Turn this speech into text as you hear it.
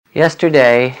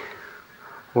Yesterday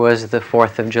was the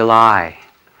 4th of July.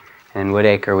 In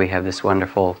Woodacre we have this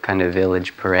wonderful kind of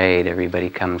village parade. Everybody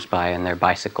comes by on their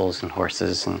bicycles and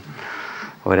horses and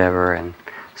whatever and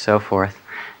so forth.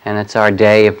 And it's our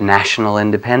day of national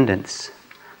independence,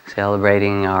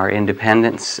 celebrating our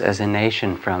independence as a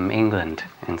nation from England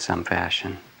in some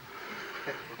fashion.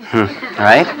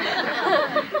 Right?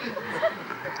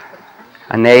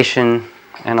 A nation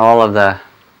and all of the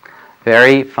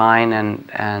very fine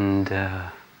and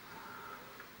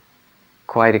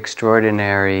quite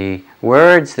extraordinary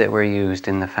words that were used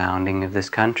in the founding of this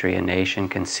country. A nation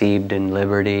conceived in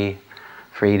liberty,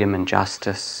 freedom, and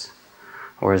justice.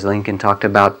 Or as Lincoln talked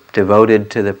about, devoted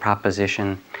to the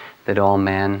proposition that all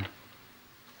men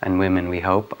and women, we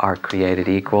hope, are created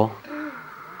equal.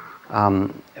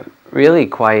 Really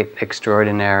quite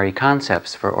extraordinary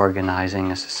concepts for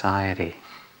organizing a society.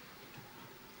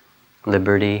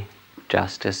 Liberty,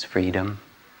 justice, freedom.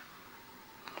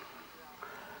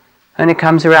 And it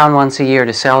comes around once a year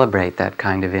to celebrate that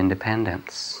kind of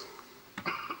independence.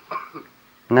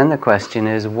 And then the question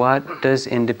is, what does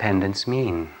independence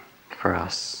mean for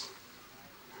us?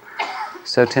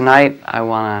 So tonight I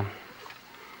want to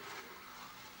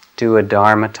do a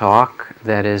Dharma talk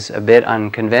that is a bit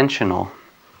unconventional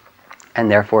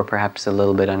and therefore perhaps a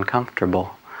little bit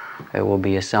uncomfortable. It will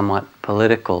be a somewhat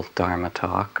political Dharma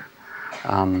talk,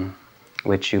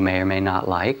 which you may or may not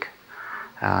like.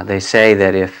 They say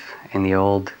that if, in the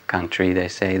old country, they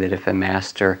say that if a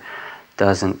master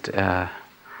doesn't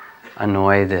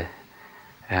annoy the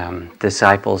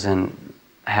disciples and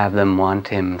have them want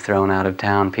him thrown out of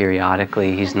town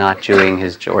periodically, he's not doing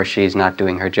his, or she's not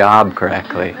doing her job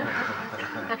correctly.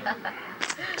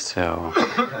 So,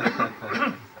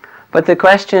 but the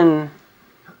question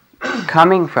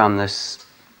coming from this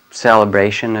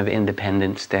celebration of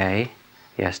Independence Day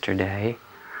yesterday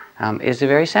is a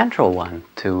very central one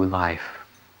to life.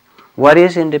 What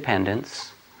is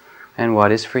independence and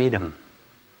what is freedom?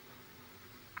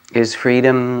 Is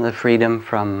freedom the freedom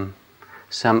from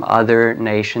some other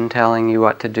nation telling you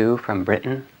what to do, from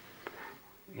Britain,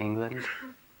 England?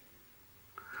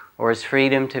 Or is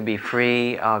freedom to be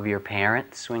free of your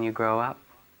parents when you grow up?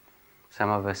 Some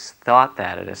of us thought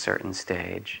that at a certain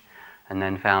stage and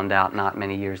then found out not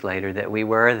many years later that we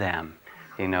were them.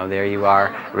 You know, there you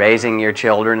are raising your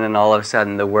children and all of a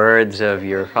sudden the words of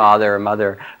your father or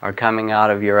mother are coming out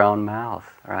of your own mouth,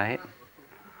 right?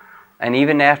 And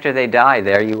even after they die,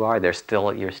 there you are. You're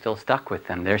still stuck with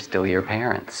them. They're still your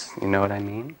parents. You know what I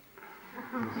mean?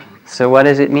 So what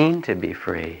does it mean to be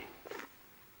free?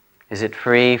 Is it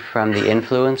free from the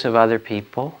influence of other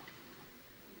people?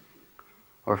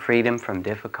 Or freedom from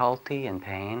difficulty and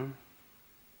pain?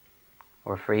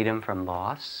 Or freedom from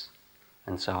loss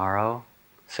and sorrow,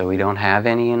 so we don't have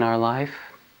any in our life?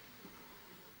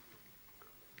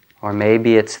 Or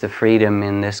maybe it's the freedom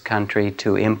in this country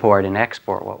to import and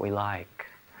export what we like,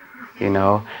 you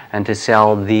know, and to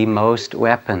sell the most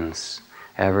weapons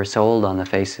ever sold on the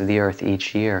face of the earth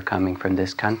each year coming from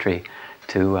this country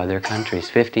to other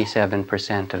countries.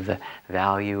 57% of the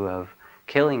value of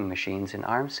killing machines in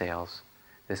arms sales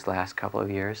this last couple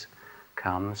of years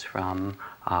comes from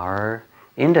our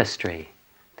industry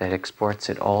that exports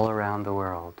it all around the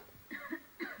world,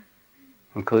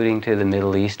 including to the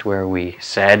Middle East, where we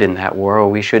said in that war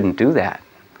we shouldn't do that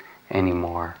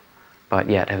anymore, but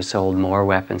yet have sold more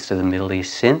weapons to the Middle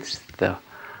East since the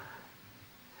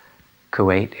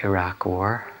Kuwait-Iraq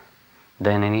war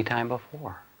than any time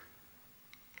before.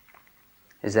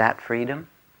 Is that freedom?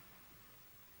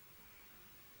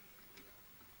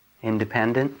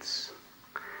 Independence?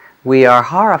 We are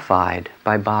horrified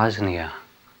by Bosnia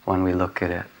when we look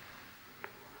at it.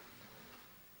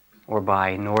 Or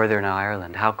by Northern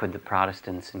Ireland. How could the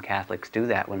Protestants and Catholics do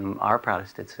that when our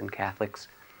Protestants and Catholics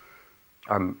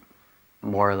are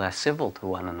more or less civil to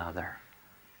one another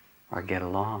or get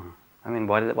along? I mean,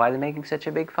 why are they making such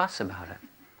a big fuss about it?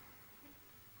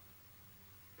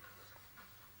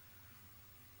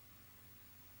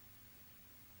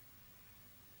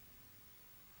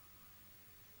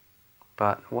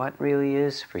 But what really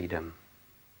is freedom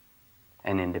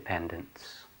and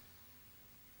independence?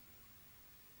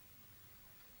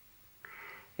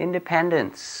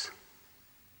 Independence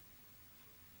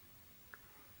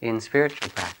in spiritual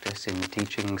practice, in the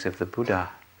teachings of the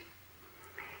Buddha,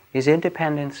 is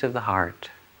independence of the heart.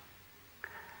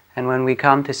 And when we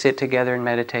come to sit together in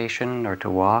meditation or to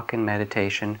walk in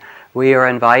meditation, we are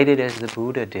invited, as the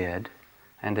Buddha did,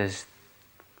 and as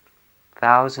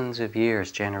thousands of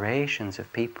years, generations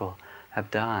of people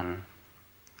have done,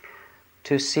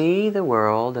 to see the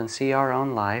world and see our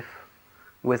own life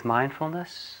with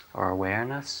mindfulness or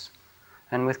awareness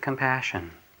and with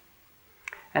compassion.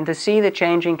 And to see the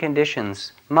changing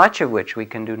conditions, much of which we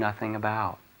can do nothing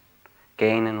about.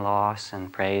 Gain and loss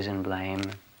and praise and blame,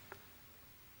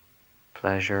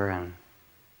 pleasure and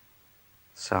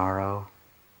sorrow,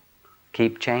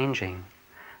 keep changing.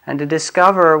 And to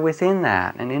discover within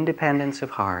that an independence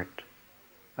of heart,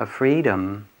 a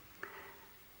freedom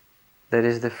that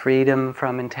is the freedom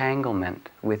from entanglement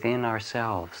within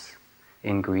ourselves,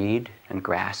 in greed and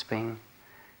grasping,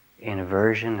 in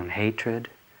aversion and hatred,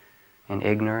 in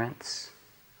ignorance.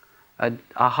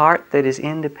 A heart that is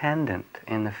independent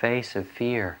in the face of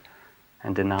fear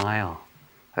and denial,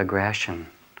 aggression,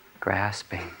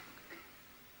 grasping,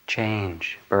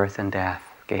 change, birth and death,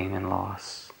 gain and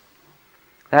loss.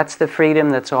 That's the freedom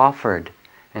that's offered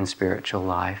in spiritual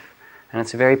life, and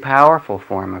it's a very powerful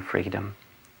form of freedom,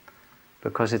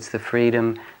 because it's the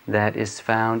freedom that is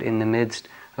found in the midst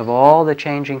of all the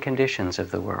changing conditions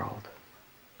of the world.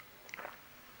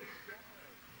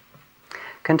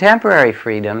 Contemporary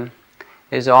freedom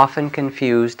is often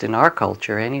confused, in our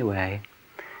culture anyway,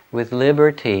 with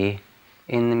liberty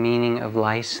in the meaning of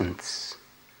license.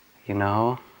 You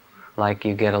know? Like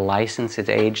you get a license at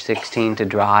age 16 to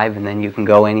drive and then you can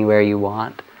go anywhere you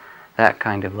want. That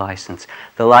kind of license.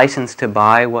 The license to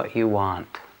buy what you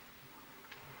want.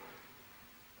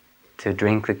 To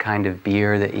drink the kind of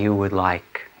beer that you would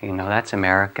like. You know, that's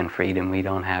American freedom. We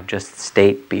don't have just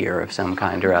state beer of some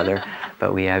kind or other,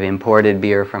 but we have imported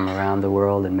beer from around the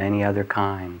world and many other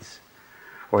kinds.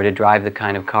 Or to drive the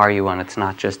kind of car you want. It's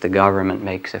not just the government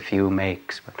makes a few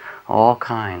makes, but all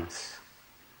kinds.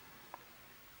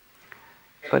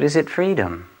 But is it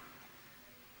freedom?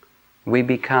 We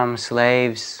become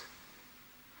slaves.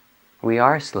 We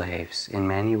are slaves in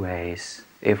many ways,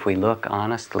 if we look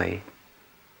honestly.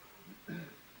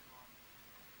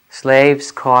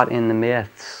 Slaves caught in the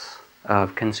myths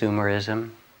of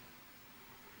consumerism,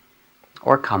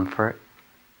 or comfort,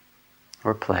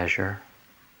 or pleasure,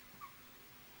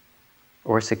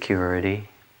 or security,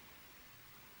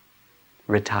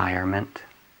 retirement,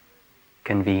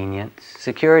 convenience.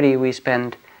 Security, we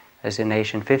spend as a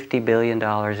nation $50 billion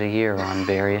a year on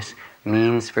various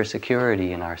means for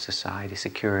security in our society.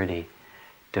 Security,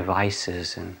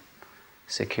 devices and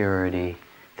security,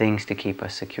 things to keep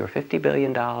us secure. $50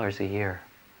 billion a year.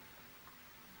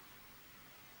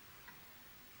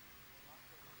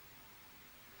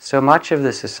 So much of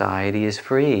the society is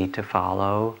free to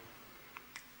follow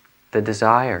the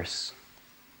desires.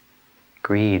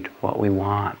 Greed, what we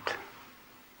want.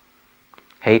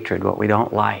 Hatred, what we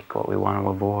don't like, what we want to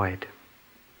avoid.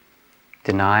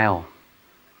 Denial.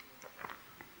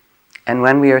 And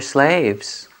when we are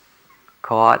slaves,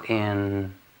 caught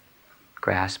in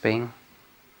grasping,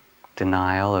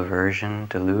 denial, aversion,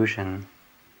 delusion,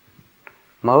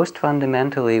 most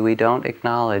fundamentally we don't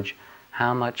acknowledge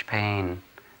how much pain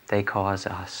they cause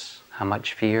us, how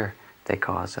much fear they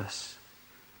cause us.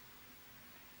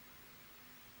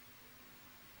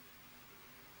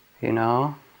 You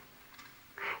know?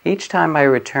 Each time I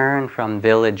return from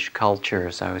village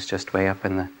cultures, I was just way up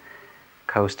in the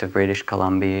coast of British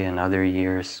Columbia and other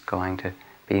years going to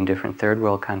be in different third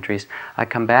world countries, I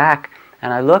come back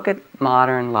and I look at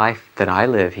modern life that I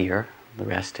live here, the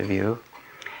rest of you,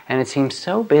 and it seems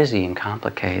so busy and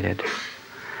complicated.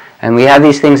 And we have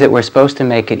these things that were supposed to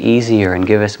make it easier and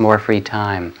give us more free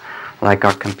time, like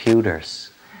our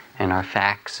computers and our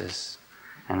faxes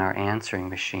and our answering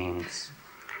machines.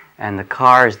 And the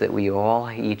cars that we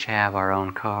all each have our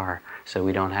own car, so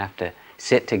we don't have to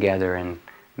sit together in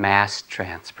mass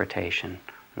transportation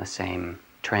on the same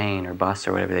train or bus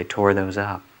or whatever. They tore those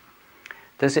up.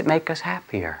 Does it make us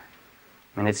happier?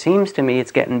 I mean, it seems to me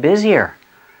it's getting busier.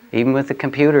 Even with the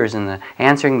computers and the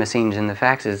answering machines and the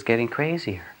faxes, it's getting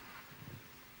crazier.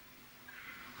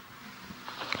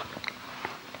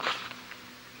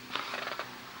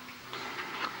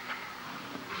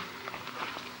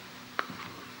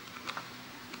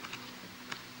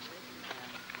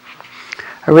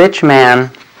 A rich man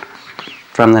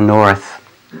from the north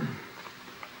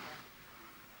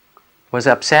was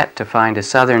upset to find a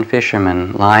southern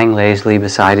fisherman lying lazily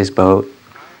beside his boat,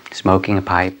 smoking a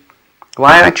pipe.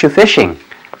 "Why aren't you fishing?"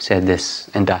 said this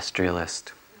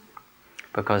industrialist.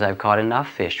 "Because I've caught enough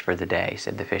fish for the day,"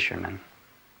 said the fisherman.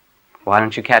 "Why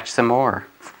don't you catch some more?"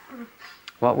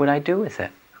 "What would I do with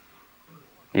it?"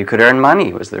 "You could earn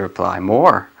money," was the reply.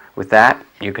 "More. With that,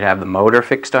 you could have the motor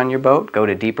fixed on your boat, go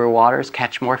to deeper waters,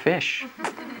 catch more fish.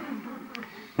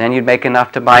 Then you'd make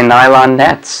enough to buy nylon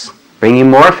nets, bring you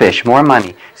more fish, more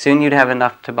money. Soon you'd have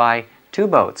enough to buy 2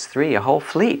 boats, 3, a whole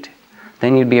fleet.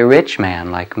 Then you'd be a rich man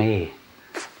like me.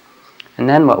 And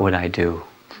then what would I do?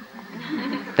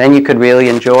 Then you could really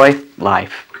enjoy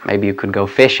life. Maybe you could go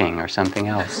fishing or something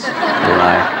else in your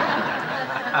life.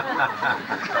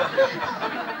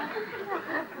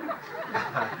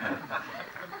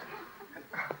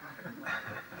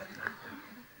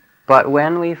 But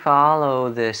when we follow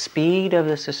the speed of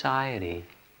the society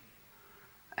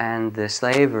and the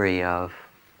slavery of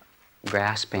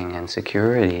grasping and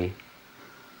security,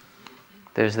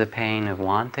 there's the pain of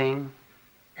wanting,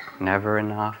 never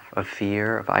enough, of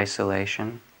fear, of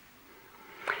isolation.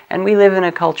 And we live in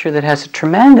a culture that has a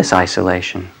tremendous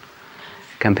isolation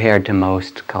compared to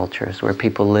most cultures, where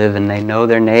people live and they know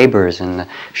their neighbors, and the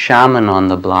shaman on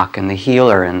the block, and the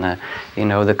healer, and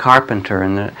the carpenter,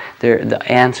 and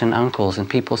the aunts and uncles, and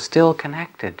people still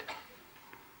connected.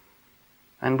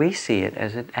 And we see it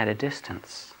as at a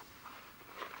distance.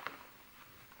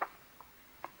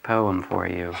 Poem for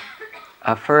you.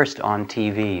 First on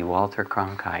TV, Walter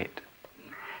Cronkite.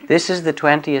 This is the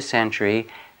 20th century,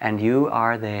 and you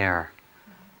are there,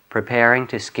 preparing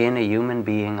to skin a human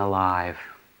being alive.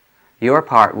 Your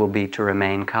part will be to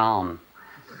remain calm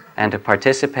and to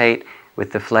participate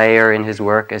with the flayer in his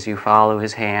work as you follow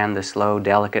his hand, the slow,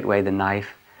 delicate way the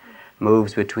knife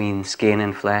moves between skin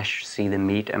and flesh, see the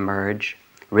meat emerge.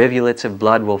 Rivulets of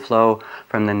blood will flow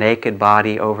from the naked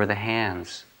body over the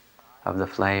hands of the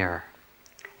flayer.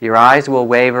 Your eyes will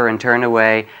waver and turn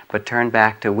away, but turn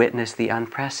back to witness the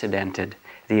unprecedented,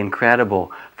 the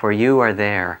incredible, for you are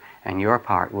there, and your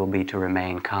part will be to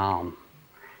remain calm.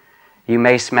 You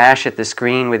may smash at the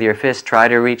screen with your fist, try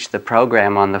to reach the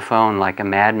program on the phone like a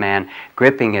madman,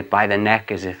 gripping it by the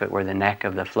neck as if it were the neck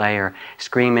of the flayer.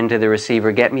 Scream into the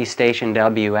receiver, get me station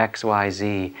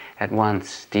WXYZ at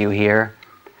once. Do you hear?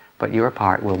 But your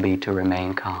part will be to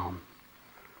remain calm.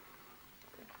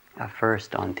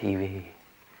 First on TV.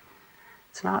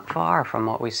 It's not far from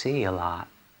what we see a lot.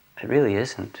 It really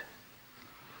isn't.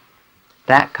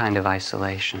 That kind of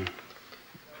isolation.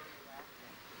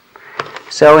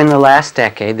 So in the last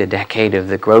decade, the decade of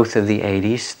the growth of the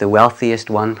 80s, the wealthiest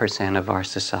 1% of our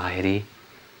society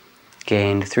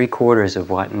gained 3/4 of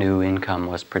what new income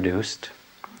was produced.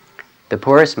 The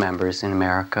poorest members in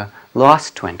America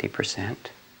lost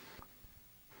 20%.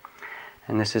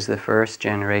 And this is the first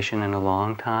generation in a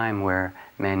long time where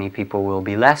many people will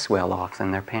be less well off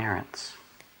than their parents.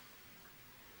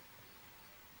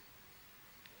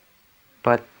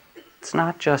 But it's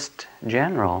not just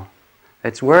general.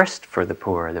 It's worst for the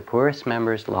poor. The poorest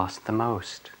members lost the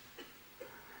most.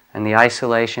 And the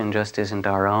isolation just isn't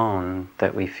our own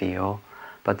that we feel,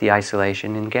 but the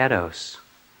isolation in ghettos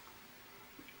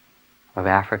of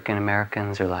African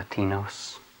Americans or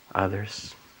Latinos,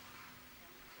 others.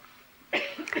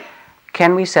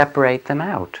 Can we separate them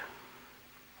out?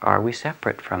 Are we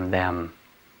separate from them,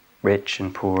 rich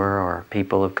and poor, or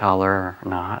people of color or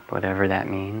not, whatever that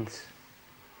means?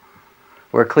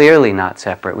 We're clearly not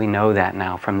separate. We know that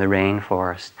now from the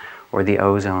rainforest or the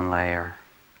ozone layer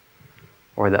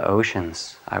or the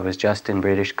oceans. I was just in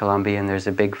British Columbia, and there's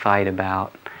a big fight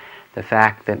about the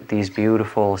fact that these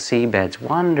beautiful seabeds,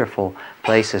 wonderful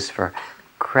places for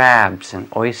crabs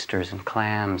and oysters and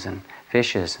clams and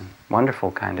fishes and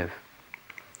wonderful kind of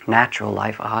natural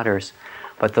life otters,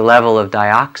 but the level of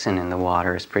dioxin in the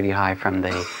water is pretty high from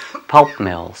the pulp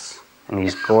mills in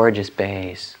these gorgeous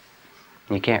bays.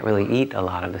 You can't really eat a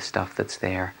lot of the stuff that's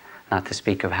there, not to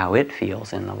speak of how it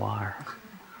feels in the water.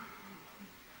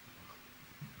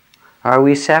 Are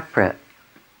we separate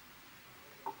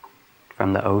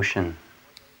from the ocean?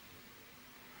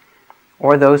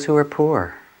 Or those who are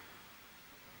poor,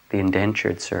 the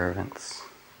indentured servants?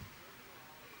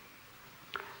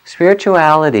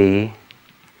 Spirituality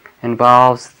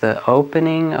involves the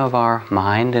opening of our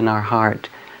mind and our heart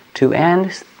to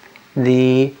end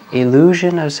the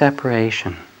illusion of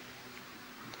separation.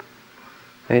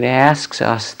 It asks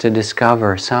us to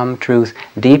discover some truth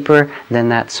deeper than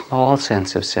that small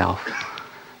sense of self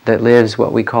that lives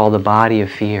what we call the body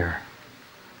of fear,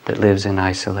 that lives in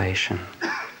isolation.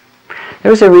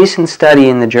 There was a recent study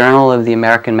in the Journal of the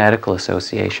American Medical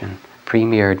Association,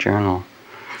 premier journal,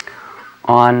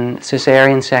 on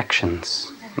cesarean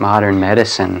sections. Modern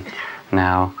medicine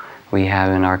now, we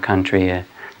have in our country a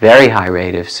very high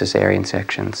rate of cesarean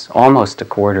sections. Almost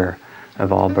 1/4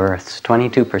 of all births,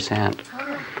 22%,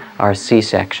 are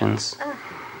C-sections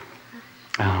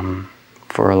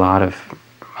for a lot of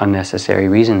unnecessary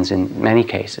reasons in many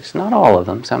cases. Not all of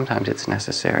them, sometimes it's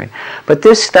necessary. But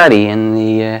this study in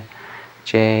the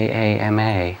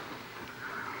JAMA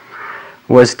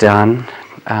was done,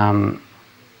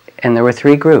 and there were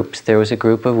 3 groups. There was a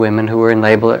group of women who were in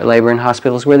labor in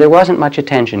hospitals where there wasn't much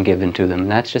attention given to them.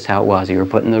 And that's just how it was. You were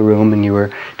put in the room and you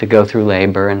were to go through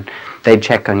labor, and they'd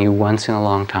check on you once in a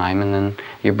long time, and then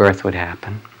your birth would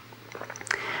happen.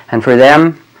 And for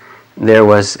them, there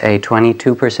was a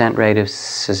 22% rate of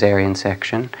cesarean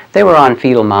section. They were on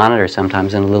fetal monitor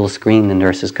sometimes, and a little screen the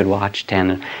nurses could watch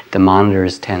 10. The monitor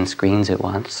is 10 screens at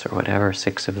once, or whatever,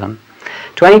 6 of them.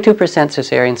 22%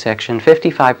 cesarean section,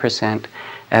 55%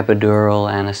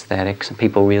 epidural anesthetics, and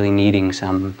people really needing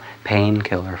some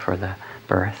painkiller for the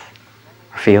birth,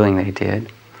 or feeling they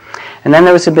did. And then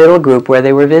there was a middle group where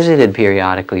they were visited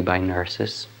periodically by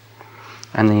nurses,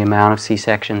 and the amount of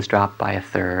C-sections dropped by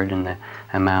 1/3, and the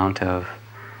amount of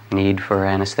need for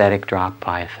anesthetic dropped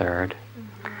by 1/3.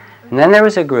 And then there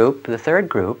was a group, the third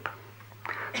group,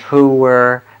 who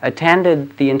were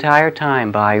attended the entire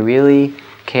time by really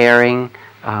caring,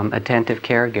 attentive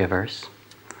caregivers.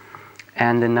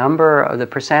 And the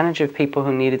percentage of people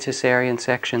who needed cesarean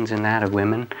sections in that of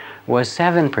women was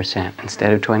 7%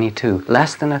 instead of 22,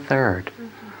 less than 1/3.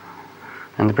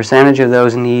 And the percentage of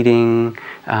those needing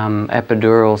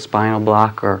epidural, spinal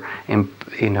block, or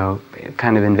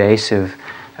kind of invasive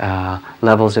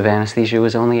levels of anesthesia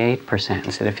was only 8%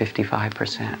 instead of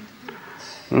 55%.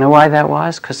 You know why that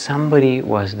was? Because somebody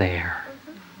was there.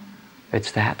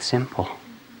 It's that simple.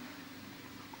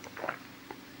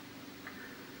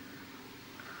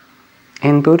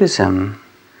 In Buddhism,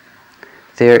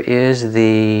 there is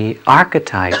the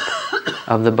archetype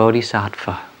of the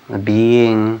bodhisattva, the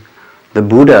being, the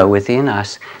Buddha within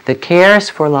us that cares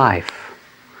for life.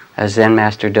 As Zen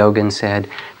Master Dogen said,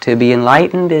 to be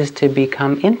enlightened is to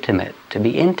become intimate, to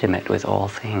be intimate with all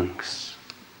things.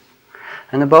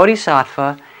 And the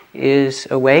bodhisattva is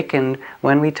awakened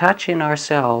when we touch in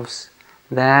ourselves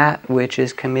that which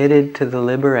is committed to the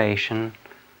liberation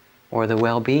or the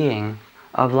well-being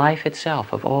of life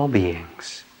itself, of all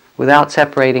beings, without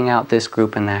separating out this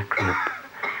group and that group.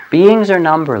 Beings are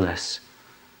numberless.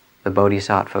 The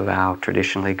bodhisattva vow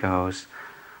traditionally goes,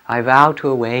 I vow to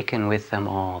awaken with them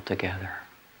all together,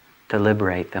 to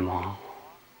liberate them all.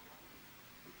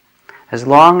 As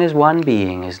long as one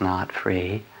being is not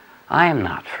free, I am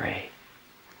not free.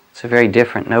 It's a very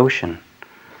different notion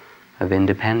of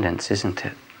independence, isn't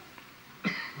it?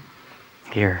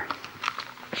 Here.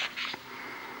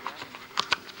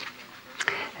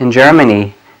 In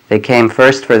Germany, they came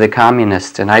first for the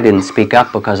communists, and I didn't speak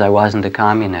up because I wasn't a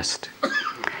communist.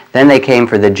 Then they came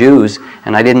for the Jews,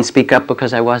 and I didn't speak up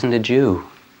because I wasn't a Jew.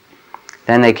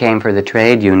 Then they came for the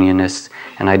trade unionists,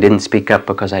 and I didn't speak up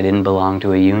because I didn't belong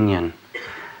to a union.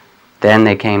 Then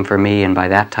they came for me, and by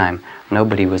that time,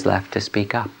 nobody was left to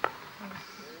speak up.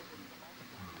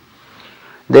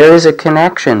 There is a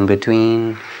connection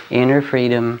between inner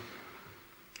freedom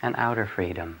and outer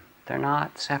freedom. They're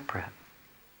not separate.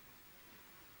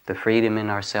 The freedom in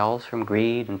ourselves from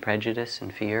greed and prejudice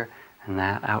and fear, and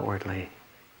that outwardly.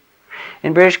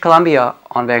 In British Columbia,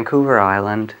 on Vancouver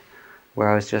Island, where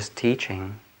I was just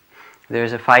teaching,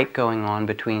 there's a fight going on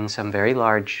between some very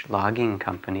large logging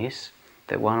companies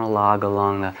that want to log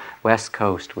along the west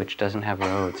coast, which doesn't have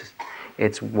roads.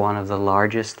 It's one of the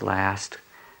largest, last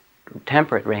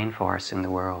temperate rainforests in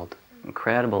the world.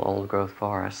 Incredible old-growth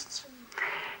forests.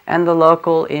 And the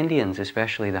local Indians,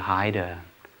 especially the Haida,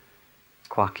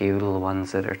 Kwakiutl,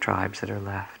 ones that are tribes that are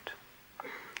left.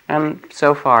 And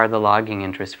so far, the logging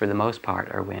interests, for the most part,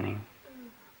 are winning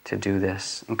to do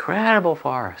this. Incredible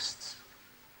forests.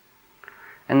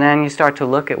 And then you start to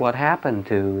look at what happened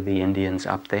to the Indians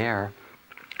up there,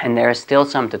 and there's still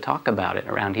some to talk about it.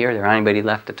 Around here, there aren't anybody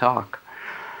left to talk.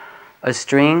 A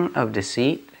string of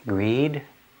deceit, greed,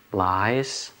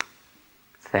 lies,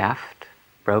 theft,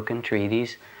 broken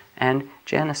treaties, and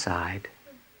genocide.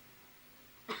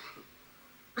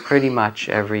 Pretty much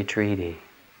every treaty.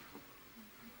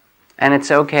 And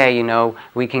it's okay,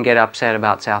 we can get upset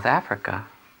about South Africa.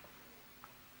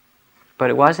 But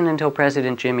it wasn't until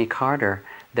President Jimmy Carter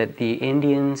that the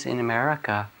Indians in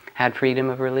America had freedom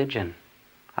of religion.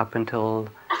 Up until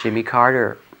Jimmy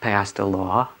Carter passed a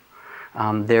law,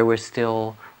 there were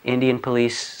still Indian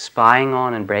police spying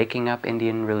on and breaking up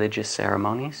Indian religious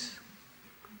ceremonies.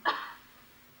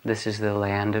 This is the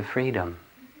land of freedom.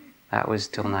 That was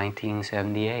till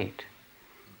 1978.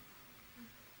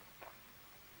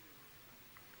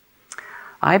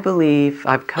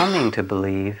 I'm coming to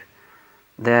believe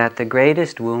that the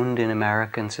greatest wound in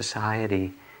American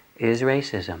society is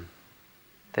racism,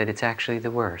 that it's actually the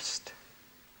worst.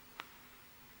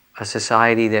 A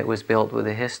society that was built with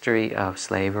a history of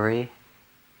slavery,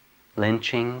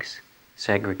 lynchings,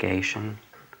 segregation,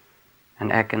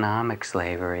 and economic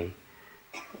slavery,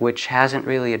 which hasn't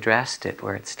really addressed it,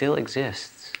 where it still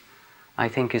exists, I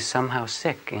think is somehow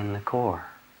sick in the core.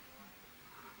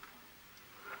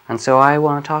 And so I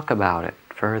want to talk about it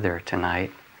further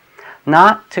tonight.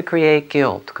 Not to create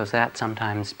guilt, because that's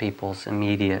sometimes people's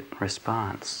immediate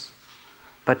response,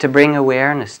 but to bring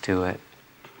awareness to it,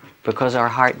 because our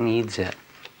heart needs it.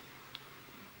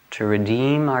 To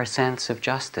redeem our sense of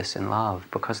justice and love,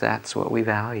 because that's what we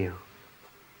value.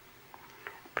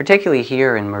 Particularly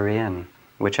here in Marin,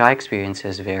 which I experience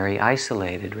as very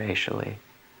isolated racially,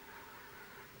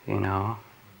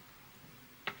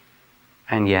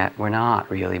 And yet we're not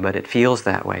really, but it feels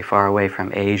that way, far away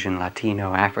from Asian,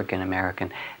 Latino, African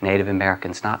American, Native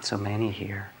Americans, not so many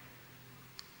here.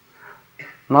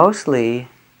 Mostly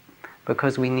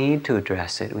because we need to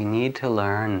address it. We need to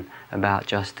learn about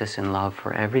justice and love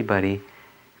for everybody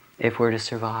if we're to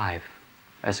survive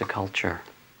as a culture.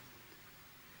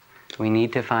 We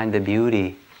need to find the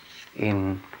beauty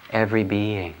in every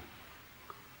being,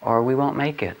 or we won't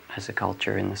make it as a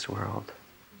culture in this world.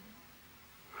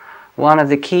 One of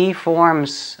the key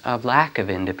forms of lack of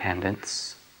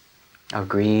independence, of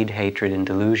greed, hatred, and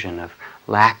delusion, of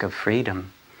lack of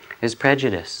freedom, is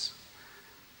prejudice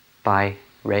by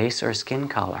race or skin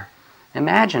color.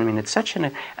 Imagine, it's such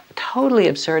a totally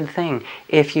absurd thing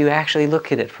if you actually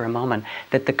look at it for a moment,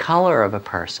 that the color of a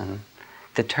person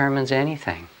determines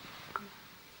anything.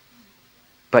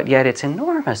 But yet it's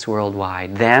enormous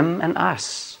worldwide, them and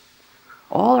us,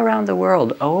 all around the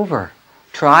world, over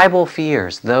tribal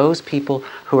fears, those people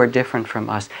who are different from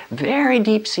us, very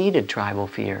deep-seated tribal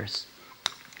fears.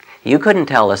 You couldn't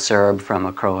tell a Serb from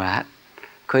a Croat,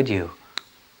 could you?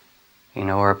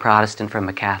 Or a Protestant from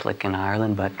a Catholic in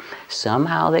Ireland, but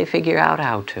somehow they figure out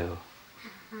how to.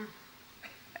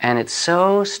 And it's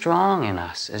so strong in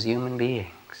us as human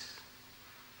beings.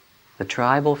 The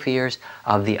tribal fears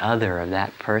of the other, of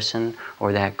that person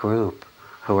or that group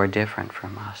who are different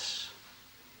from us.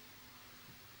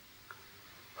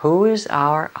 Who is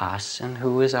our us and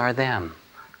who is our them?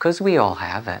 Because we all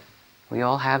have it. We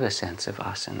all have a sense of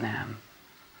us and them.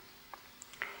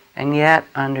 And yet,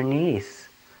 underneath,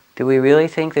 do we really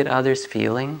think that others'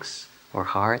 feelings or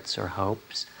hearts or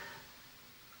hopes,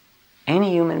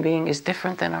 any human being is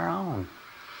different than our own?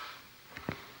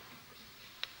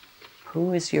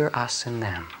 Who is your us and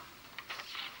them?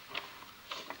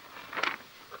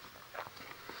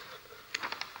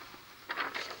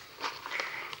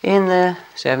 In the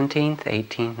 17th,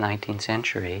 18th, 19th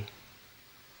century,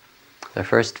 the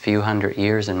first few hundred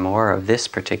years and more of this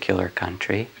particular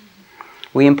country,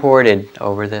 we imported,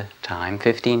 over the time,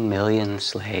 15 million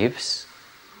slaves.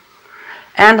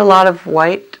 And a lot of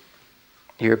white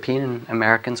European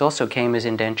Americans also came as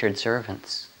indentured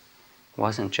servants. It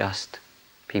wasn't just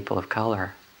people of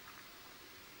color.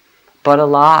 But a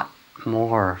lot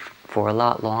more, for a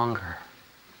lot longer,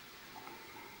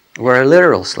 were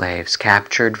literal slaves,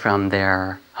 captured from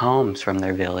their homes, from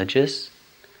their villages.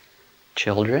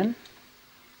 Children,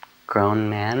 grown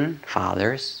men,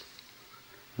 fathers,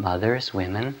 mothers,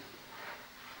 women,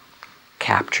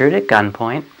 captured at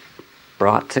gunpoint,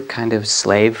 brought to kind of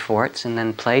slave forts, and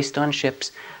then placed on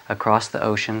ships across the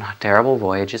ocean, terrible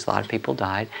voyages, a lot of people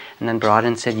died, and then brought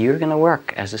and said, you're going to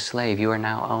work as a slave, you are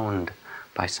now owned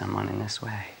by someone in this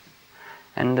way.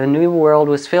 And the New World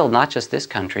was filled, not just this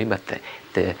country, but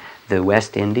the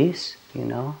West Indies,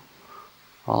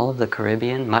 all of the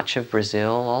Caribbean, much of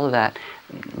Brazil, all of that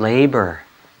labor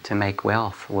to make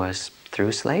wealth was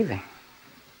through slaving.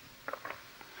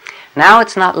 Now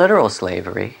it's not literal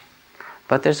slavery,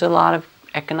 but there's a lot of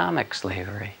economic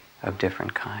slavery of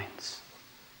different kinds.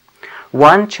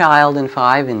 1 child in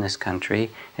 5 in this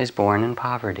country is born in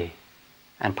poverty.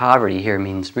 And poverty here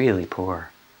means really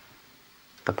poor.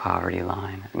 The poverty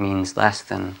line. It means less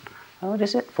than, what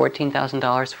is it?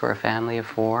 $14,000 for a family of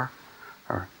 4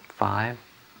 or 5.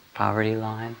 Poverty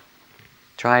line.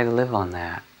 Try to live on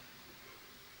that.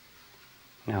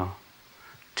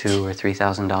 $2,000 or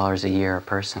 $3,000 a year a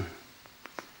person.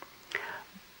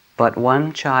 But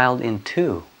 1 child in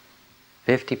 2,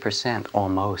 50%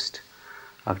 almost,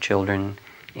 of children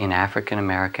in African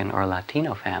American or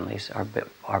Latino families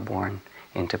are born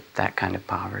into that kind of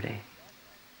poverty.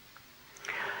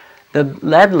 The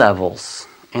lead levels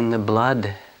in the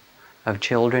blood of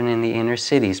children in the inner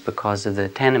cities, because of the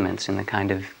tenements and the kind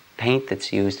of paint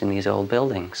that's used in these old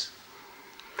buildings.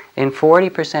 In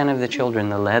 40% of the children,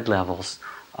 the lead levels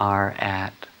are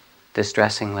at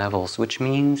distressing levels, which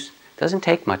means it doesn't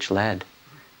take much lead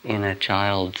in a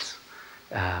child's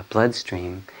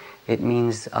bloodstream. It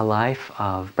means a life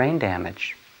of brain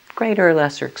damage, greater or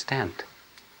lesser extent,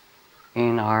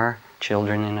 in our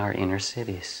children in our inner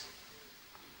cities.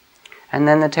 And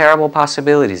then the terrible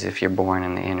possibilities if you're born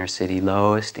in the inner city,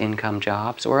 lowest income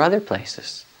jobs or other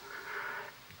places.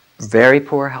 Very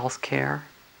poor health care,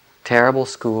 terrible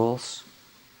schools,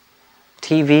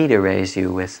 TV to raise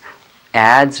you with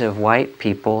ads of white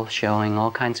people showing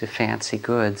all kinds of fancy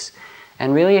goods,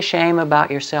 and really a shame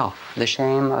about yourself, the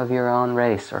shame of your own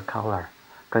race or color,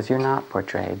 because you're not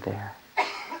portrayed there.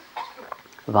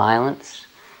 Violence,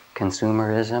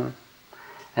 consumerism,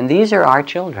 and these are our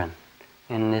children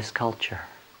in this culture.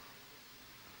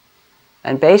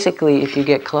 And basically, if you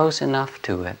get close enough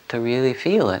to it, to really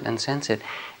feel it and sense it,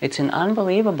 it's an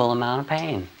unbelievable amount of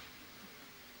pain.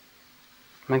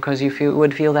 Because you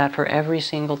would feel that for every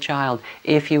single child,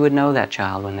 if you would know that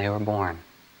child when they were born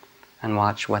and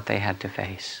watch what they had to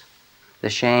face. The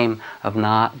shame of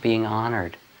not being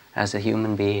honored as a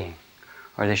human being,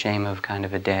 or the shame of kind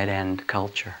of a dead-end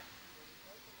culture.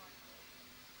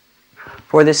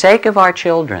 For the sake of our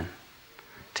children,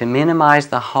 to minimize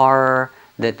the horror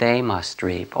that they must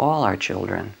reap, all our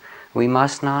children, we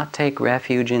must not take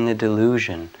refuge in the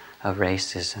delusion of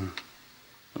racism.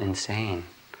 Insane.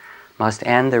 Must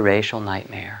end the racial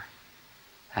nightmare.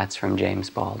 That's from James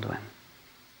Baldwin.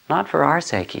 Not for our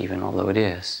sake even, although it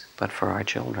is, but for our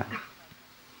children.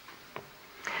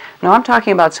 Now I'm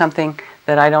talking about something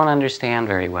that I don't understand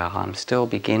very well. I'm still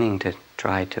beginning to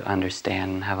try to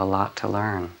understand and have a lot to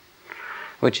learn,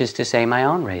 which is to say my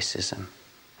own racism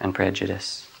and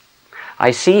prejudice. I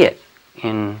see it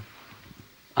in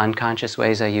unconscious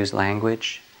ways I use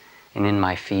language, and in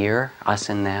my fear, us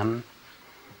and them,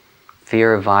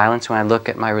 fear of violence when I look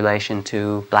at my relation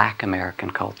to Black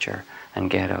American culture and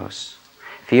ghettos.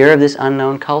 Fear of this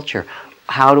unknown culture.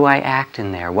 How do I act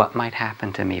in there? What might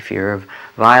happen to me? Fear of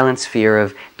violence, fear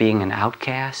of being an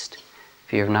outcast,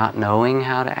 fear of not knowing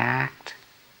how to act,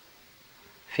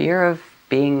 fear of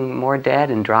being more dead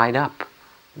and dried up.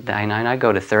 I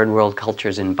go to third world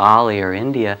cultures in Bali or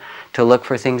India to look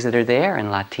for things that are there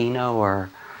in Latino or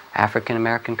African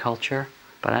American culture,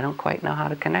 but I don't quite know how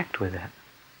to connect with it.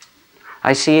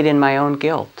 I see it in my own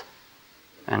guilt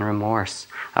and remorse.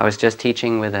 I was just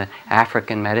teaching with an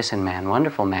African medicine man,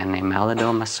 wonderful man named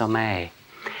Malado Masome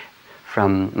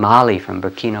from Mali, from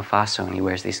Burkina Faso, and he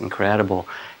wears these incredible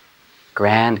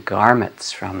grand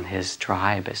garments from his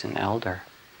tribe as an elder.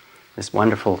 This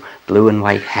wonderful blue and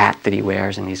white hat that he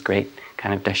wears and these great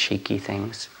kind of dashiki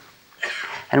things.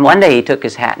 And one day he took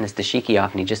his hat and his dashiki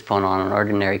off and he just put on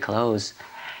ordinary clothes.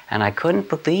 And I couldn't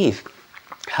believe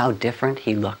how different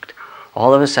he looked.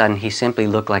 All of a sudden he simply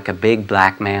looked like a big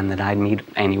black man that I'd meet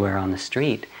anywhere on the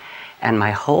street. And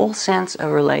my whole sense of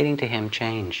relating to him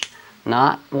changed,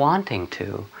 not wanting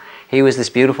to. He was this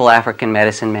beautiful African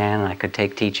medicine man and I could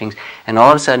take teachings. And all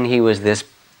of a sudden he was this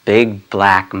big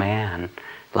black man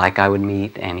like I would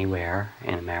meet anywhere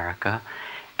in America.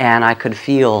 And I could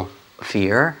feel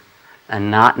fear and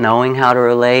not knowing how to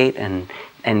relate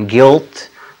and guilt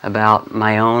about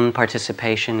my own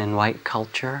participation in white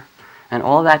culture. And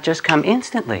all that just come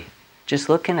instantly, just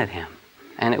looking at him.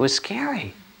 And it was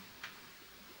scary.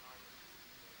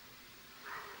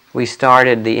 We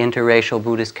started the Interracial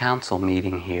Buddhist Council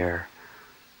meeting here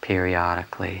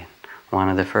periodically. One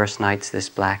of the first nights this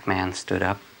black man stood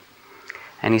up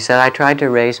and he said, I tried to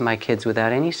raise my kids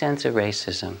without any sense of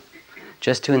racism,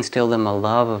 just to instill them a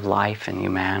love of life and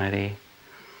humanity.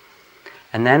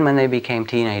 And then when they became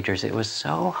teenagers, it was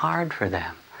so hard for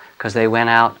them because they went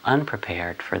out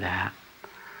unprepared for that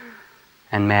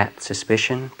and met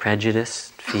suspicion,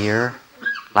 prejudice, fear,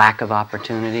 lack of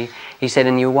opportunity. He said,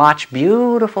 and you watch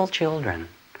beautiful children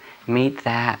meet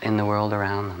that in the world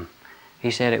around them. He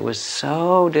said it was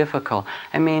so difficult.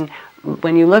 I mean,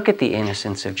 when you look at the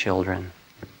innocence of children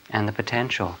and the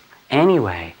potential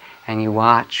anyway, and you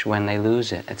watch when they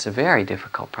lose it, it's a very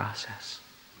difficult process.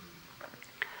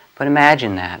 But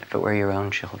imagine that if it were your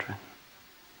own children.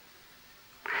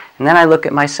 And then I look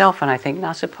at myself and I think,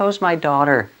 now suppose my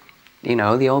daughter,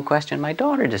 the old question, my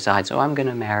daughter decides, I'm going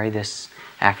to marry this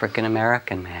African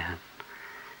American man.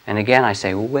 And again I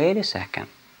say, well, wait a second.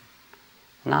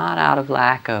 Not out of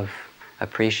lack of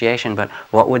appreciation, but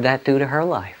what would that do to her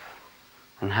life?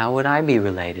 And how would I be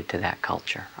related to that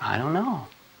culture? I don't know.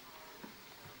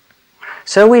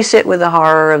 So we sit with the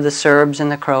horror of the Serbs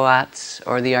and the Croats,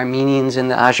 or the Armenians and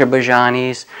the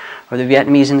Azerbaijanis, or the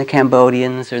Vietnamese and the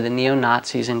Cambodians, or the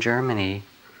neo-Nazis in Germany.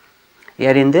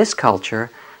 Yet in this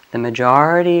culture, the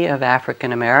majority of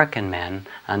African American men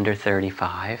under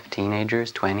 35,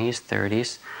 teenagers, 20s,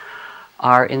 30s,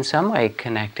 are in some way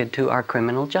connected to our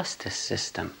criminal justice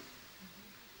system.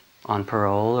 On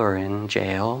parole or in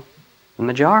jail, the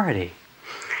majority.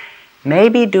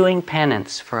 Maybe doing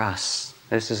penance for us.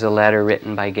 This is a letter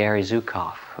written by Gary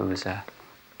Zukav, who's a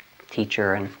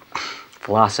teacher and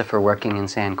philosopher working in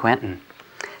San Quentin,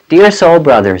 Dear soul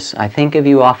brothers, I think of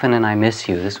you often and I miss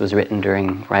you. This was written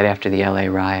right after the LA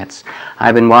riots.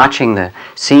 I've been watching the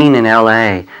scene in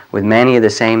LA with many of the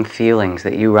same feelings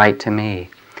that you write to me.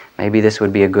 Maybe this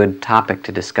would be a good topic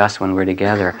to discuss when we're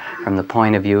together from the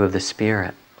point of view of the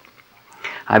spirit.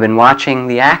 I've been watching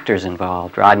the actors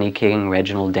involved, Rodney King,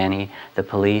 Reginald Denny, the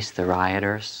police, the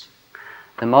rioters.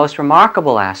 The most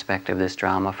remarkable aspect of this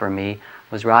drama for me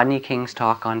was Rodney King's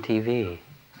talk on TV.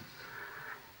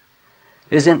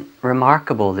 Isn't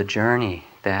remarkable the journey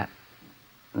that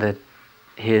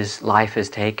his life has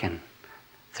taken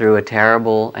through a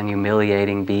terrible and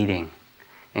humiliating beating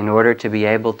in order to be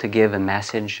able to give a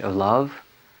message of love,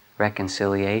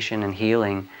 reconciliation, and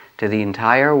healing to the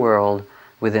entire world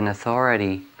with an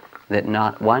authority that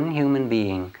not one human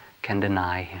being can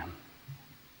deny him.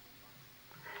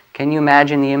 Can you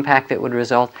imagine the impact that would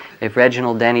result if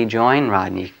Reginald Denny joined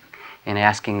Rodney in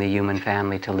asking the human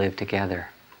family to live together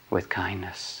with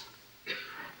kindness?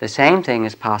 The same thing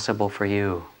is possible for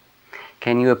you.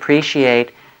 Can you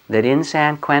appreciate that in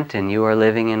San Quentin you are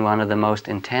living in one of the most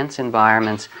intense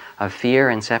environments of fear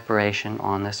and separation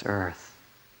on this earth?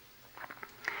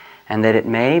 And that it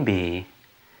may be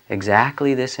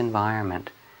exactly this environment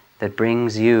that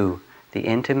brings you the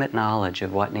intimate knowledge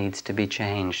of what needs to be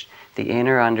changed, the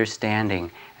inner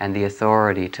understanding and the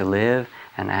authority to live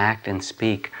and act and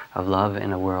speak of love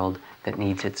in a world that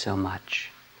needs it so much.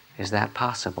 Is that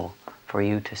possible for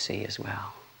you to see as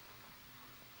well?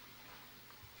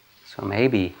 So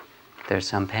maybe there's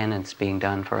some penance being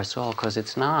done for us all, because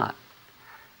it's not.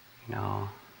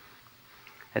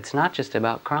 It's not just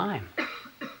about crime.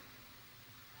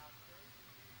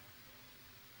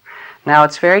 Now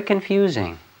it's very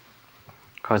confusing,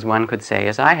 because one could say,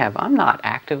 as I have, I'm not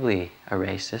actively a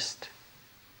racist,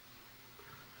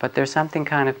 but there's something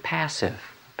kind of passive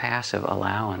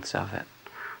allowance of it,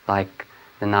 like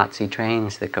the Nazi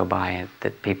trains that go by it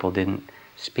that people didn't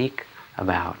speak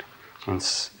about, and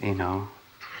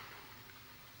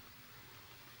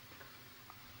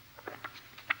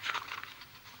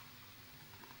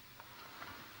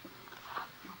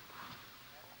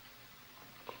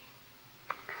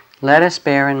Let us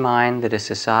bear in mind that a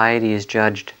society is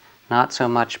judged not so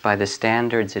much by the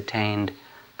standards attained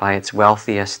by its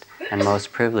wealthiest and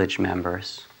most privileged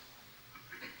members,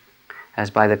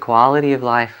 as by the quality of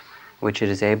life which it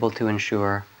is able to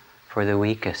ensure for the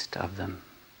weakest of them,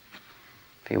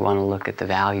 if you want to look at the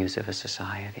values of a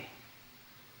society.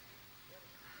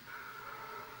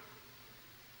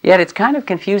 Yet it's kind of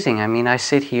confusing. I mean, I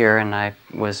sit here and I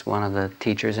was one of the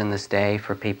teachers in this day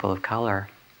for people of color.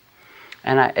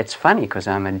 And it's funny because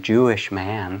I'm a Jewish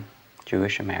man,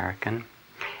 Jewish American.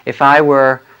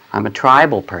 I'm a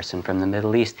tribal person from the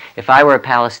Middle East. If I were a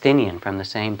Palestinian from the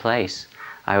same place,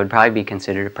 I would probably be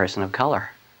considered a person of color.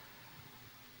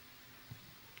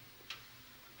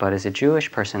 But as a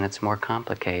Jewish person, it's more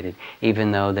complicated,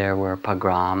 even though there were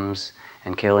pogroms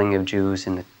and killing of Jews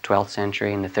in the 12th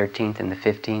century, in the 13th, and the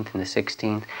 15th, and the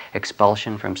 16th,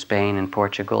 expulsion from Spain and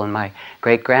Portugal. And my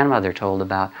great-grandmother told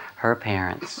about her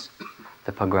parents,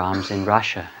 the pogroms in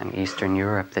Russia and Eastern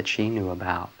Europe that she knew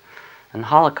about, and the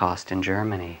Holocaust in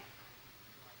Germany.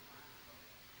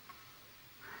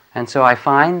 And so I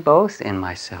find both in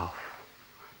myself,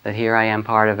 that here I am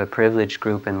part of a privileged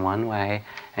group in one way,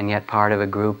 and yet part of a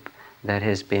group that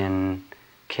has been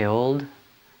killed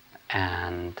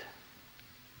and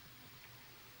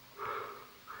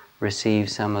received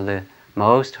some of the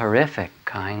most horrific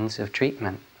kinds of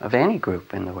treatment of any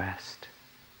group in the West.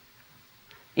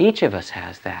 Each of us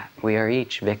has that. We are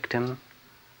each victim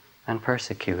and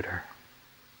persecutor.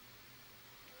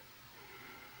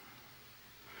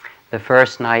 The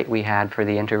first night we had for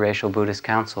the Interracial Buddhist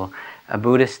Council, a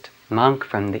Buddhist monk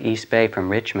from the East Bay, from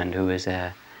Richmond, who is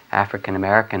an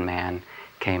African-American man,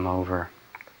 came over.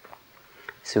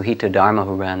 Suhito Dharma,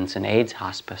 who runs an AIDS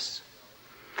hospice.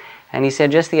 And he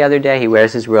said just the other day he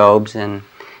wears his robes, and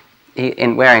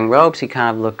in wearing robes he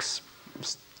kind of looks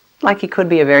like he could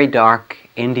be a very dark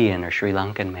Indian or Sri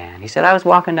Lankan man. He said, I was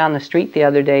walking down the street the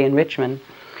other day in Richmond.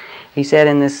 He said,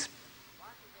 and this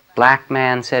black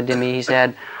man said to me, he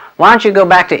said, why don't you go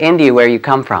back to India where you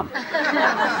come from?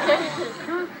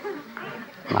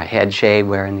 My head shaved,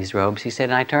 wearing these robes. He said,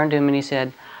 and I turned to him and he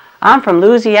said, I'm from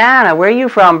Louisiana. Where are you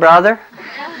from, brother?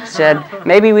 He said,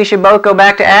 maybe we should both go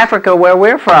back to Africa where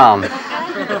we're from.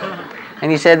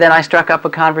 And he said, then I struck up a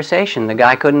conversation. The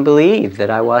guy couldn't believe that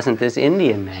I wasn't this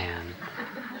Indian man.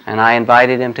 And I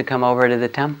invited him to come over to the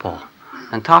temple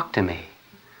and talk to me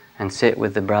and sit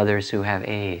with the brothers who have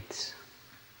AIDS.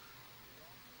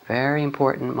 Very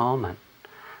important moment.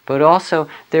 But also,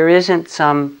 there isn't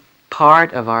some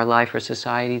part of our life or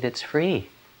society that's free.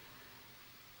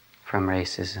 from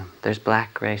racism. There's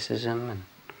black racism and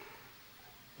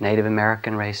Native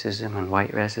American racism and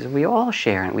white racism. We all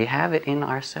share it. We have it in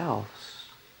ourselves.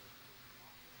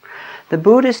 The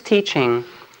Buddha's teaching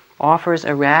offers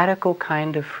a radical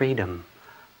kind of freedom,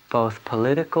 both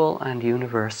political and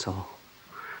universal.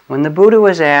 When the Buddha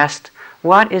was asked,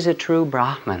 what is a true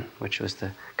Brahman, which was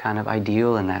the kind of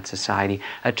ideal in that society,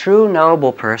 a true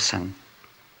noble person,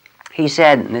 he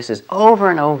said, and this is over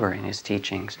and over in his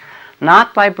teachings,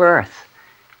 not by birth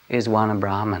is one a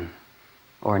Brahman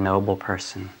or a noble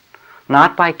person,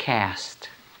 not by caste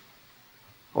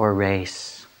or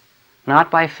race, not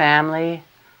by family,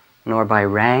 nor by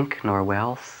rank nor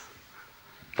wealth,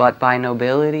 but by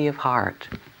nobility of heart.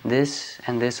 This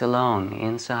and this alone,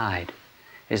 inside,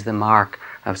 is the mark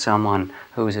of someone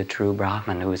who is a true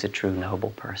Brahman, who is a true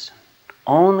noble person.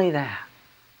 Only that.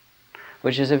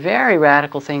 Which is a very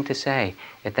radical thing to say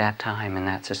at that time in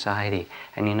that society.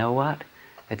 And you know what?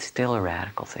 It's still a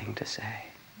radical thing to say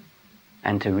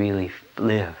and to really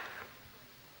live.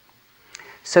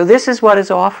 So this is what is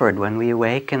offered when we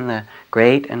awaken the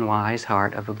great and wise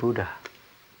heart of a Buddha.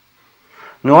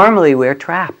 Normally we're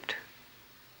trapped.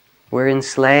 We're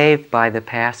enslaved by the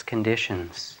past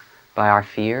conditions, by our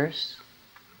fears,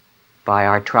 by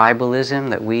our tribalism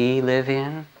that we live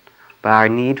in, by our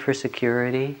need for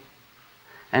security.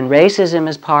 And racism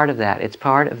is part of that. It's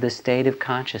part of the state of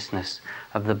consciousness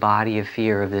of the body of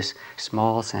fear, of this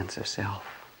small sense of self.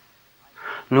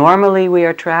 Normally we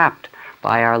are trapped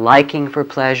by our liking for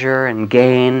pleasure and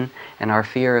gain and our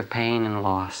fear of pain and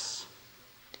loss,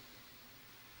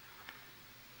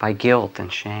 by guilt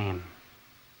and shame.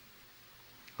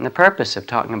 And the purpose of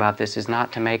talking about this is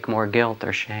not to make more guilt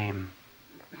or shame.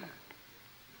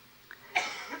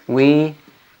 We,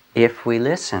 if we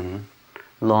listen,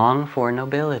 long for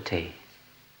nobility,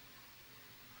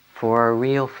 for a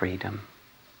real freedom.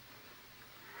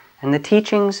 And the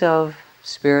teachings of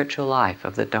spiritual life,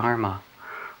 of the Dharma,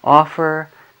 offer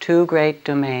two great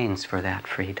domains for that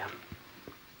freedom.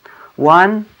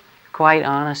 One, quite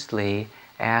honestly,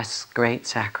 asks great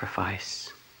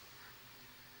sacrifice.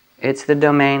 It's the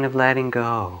domain of letting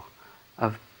go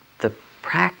of the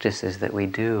practices that we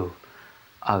do,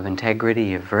 of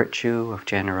integrity, of virtue, of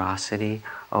generosity,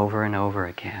 over and over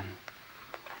again.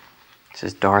 This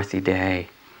is Dorothy Day.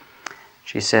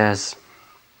 She says,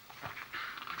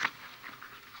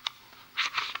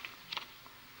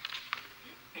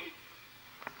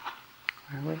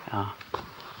 where are we? Oh.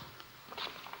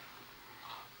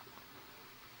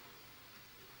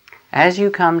 As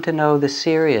you come to know the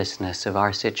seriousness of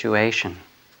our situation,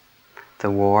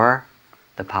 the war,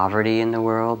 the poverty in the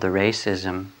world, the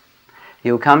racism,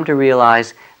 you'll come to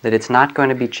realize that it's not going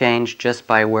to be changed just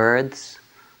by words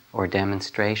or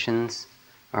demonstrations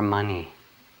or money.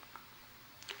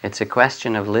 It's a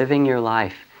question of living your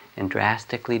life in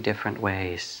drastically different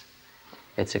ways.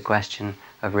 It's a question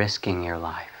of risking your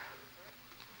life.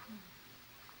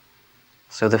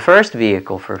 So the first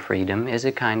vehicle for freedom is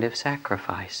a kind of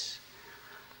sacrifice,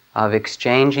 of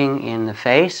exchanging in the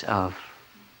face of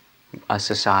a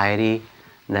society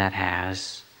that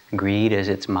has greed as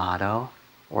its motto,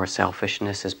 or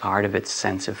selfishness as part of its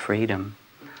sense of freedom,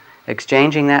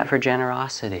 exchanging that for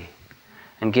generosity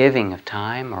and giving of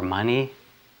time or money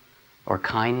or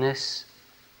kindness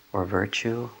or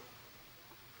virtue.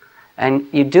 And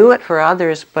you do it for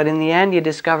others, but in the end you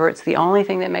discover it's the only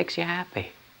thing that makes you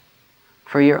happy.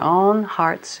 For your own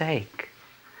heart's sake,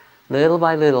 little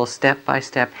by little, step by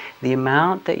step, the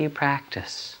amount that you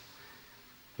practice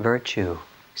virtue,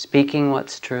 speaking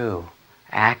what's true,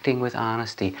 acting with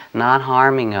honesty, not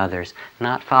harming others,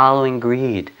 not following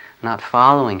greed, not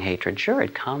following hatred. Sure,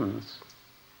 it comes.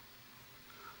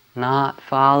 Not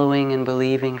following and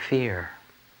believing fear.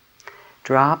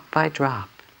 Drop by drop,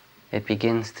 it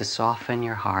begins to soften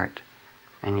your heart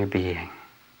and your being.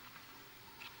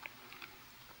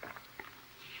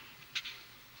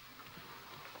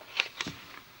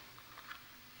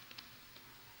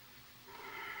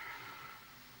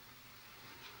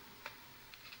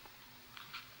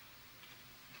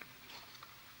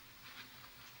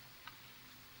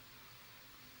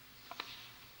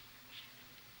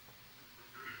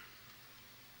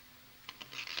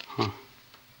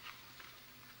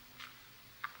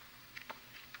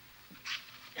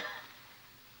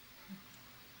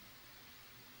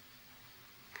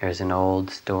 There's an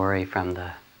old story from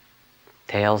the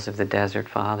Tales of the Desert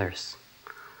Fathers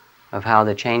of how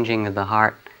the changing of the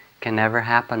heart can never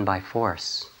happen by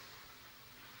force,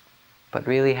 but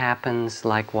really happens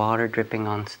like water dripping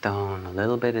on stone, a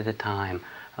little bit at a time,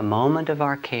 a moment of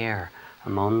our care, a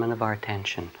moment of our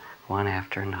attention, one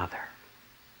after another.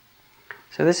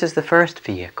 So this is the first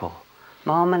vehicle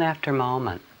moment after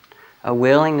moment, a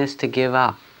willingness to give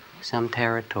up some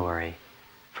territory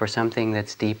for something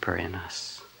that's deeper in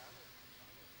us.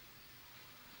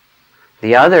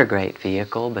 The other great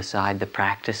vehicle, beside the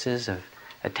practices of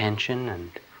attention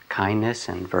and kindness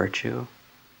and virtue,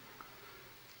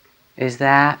 is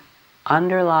that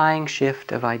underlying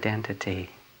shift of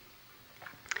identity.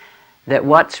 That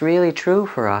what's really true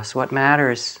for us, what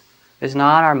matters, is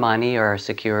not our money or our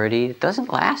security. It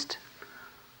doesn't last.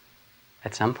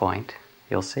 At some point,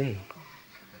 you'll see.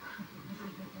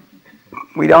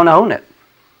 We don't own it,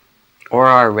 or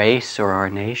our race or our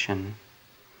nation,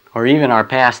 or even our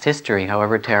past history,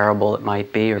 however terrible it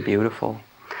might be or beautiful.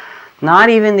 Not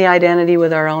even the identity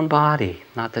with our own body,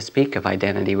 not to speak of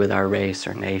identity with our race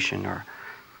or nation or...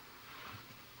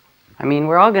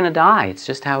 we're all going to die. It's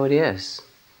just how it is.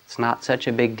 It's not such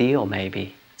a big deal,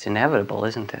 maybe. It's inevitable,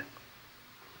 isn't it?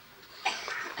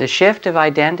 The shift of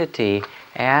identity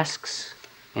asks,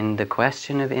 in the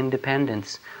question of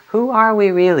independence, who are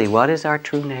we really? What is our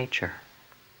true nature?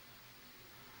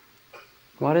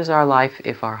 What is our life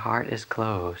if our heart is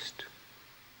closed?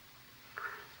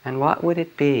 And what would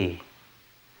it be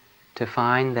to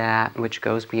find that which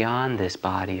goes beyond this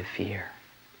body of fear,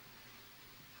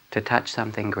 to touch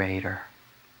something greater?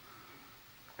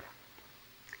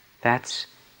 That's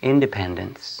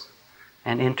independence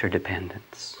and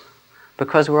interdependence,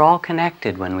 because we're all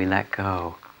connected when we let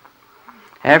go.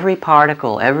 Every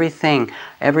particle, everything,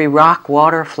 every rock,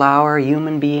 water, flower,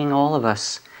 human being, all of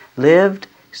us, lived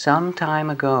some time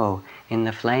ago in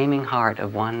the flaming heart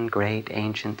of one great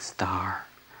ancient star,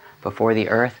 before the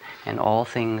earth and all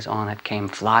things on it came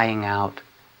flying out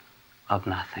of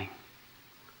nothing.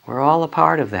 We're all a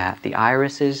part of that. The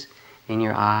irises in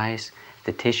your eyes,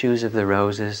 the tissues of the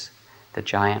roses, the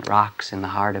giant rocks in the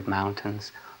heart of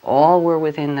mountains, all were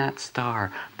within that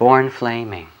star, born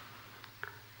flaming.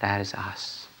 That is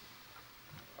us.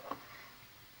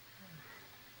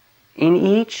 In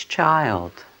each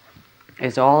child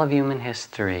is all of human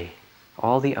history,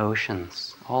 all the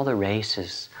oceans, all the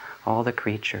races, all the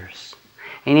creatures.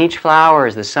 In each flower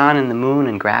is the sun and the moon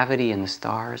and gravity and the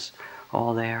stars,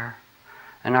 all there.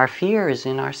 And our fear is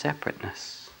in our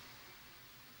separateness.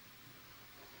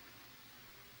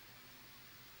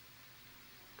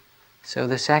 So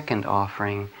the second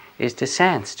offering is to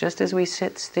sense, just as we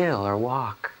sit still or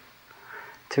walk,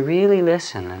 to really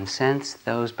listen and sense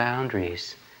those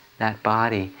boundaries. That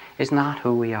body is not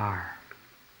who we are.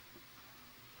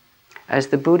 As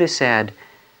the Buddha said,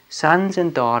 sons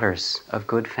and daughters of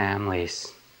good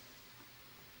families,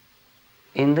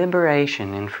 in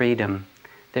liberation, in freedom,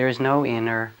 there is no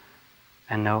inner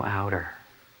and no outer.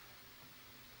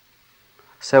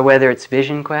 So whether it's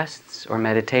vision quests or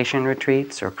meditation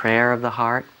retreats or prayer of the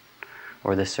heart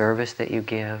or the service that you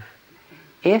give,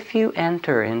 if you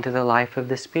enter into the life of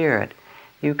the Spirit,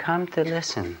 you come to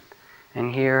listen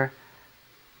and hear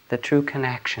the true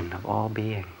connection of all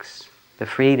beings, the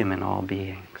freedom in all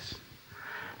beings.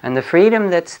 And the freedom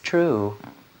that's true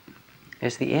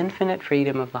is the infinite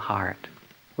freedom of the heart.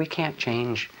 We can't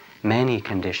change many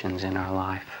conditions in our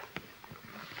life.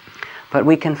 But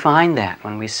we can find that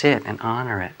when we sit and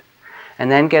honor it,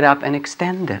 and then get up and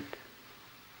extend it.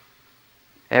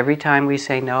 Every time we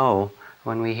say no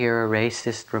when we hear a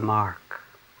racist remark,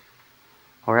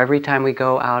 or every time we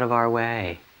go out of our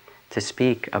way to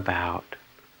speak about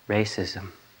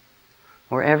racism,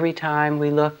 or every time we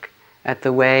look at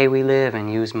the way we live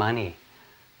and use money,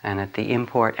 and at the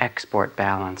import-export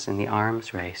balance in the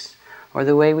arms race, or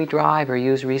the way we drive or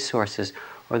use resources,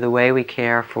 or the way we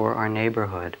care for our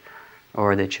neighborhood,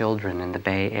 or the children in the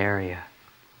Bay Area.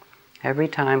 Every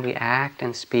time we act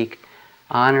and speak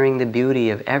honoring the beauty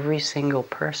of every single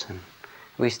person,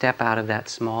 we step out of that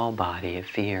small body of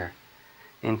fear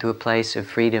into a place of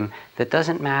freedom that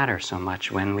doesn't matter so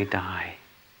much when we die.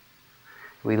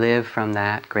 We live from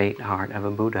that great heart of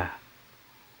a Buddha.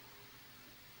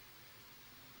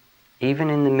 Even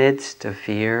in the midst of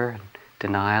fear,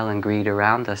 denial, and greed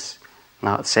around us,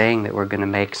 not saying that we're going to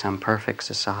make some perfect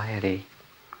society,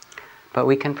 but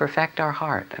we can perfect our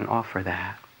heart and offer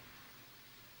that.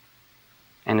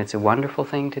 And it's a wonderful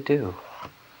thing to do.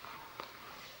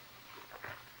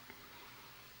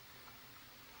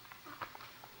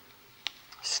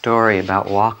 Story about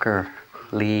Walker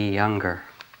Lee Younger,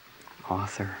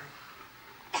 author,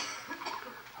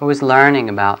 who was learning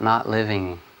about not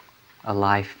living a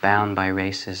life bound by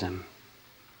racism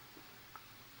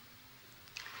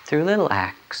through little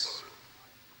acts.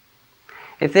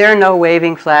 If there are no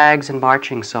waving flags and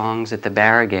marching songs at the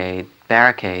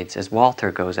barricades as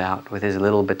Walter goes out with his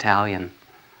little battalion,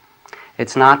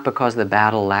 it's not because the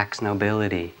battle lacks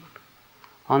nobility.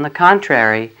 On the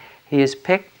contrary, He has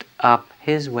picked up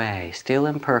his way, still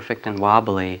imperfect and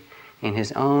wobbly, in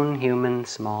his own human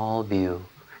small view,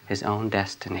 his own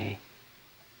destiny.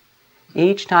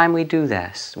 Each time we do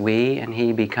this, we and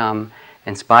he become,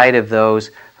 in spite of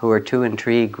those who are too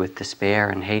intrigued with despair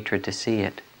and hatred to see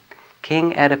it,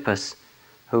 King Oedipus,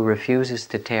 who refuses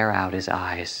to tear out his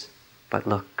eyes, but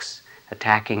looks,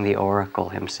 attacking the oracle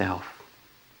himself.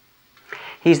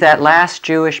 He's that last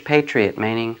Jewish patriot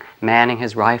manning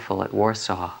his rifle at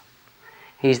Warsaw.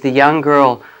 He's the young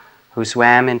girl who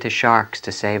swam into sharks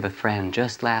to save a friend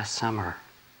just last summer.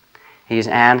 He's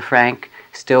Anne Frank,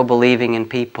 still believing in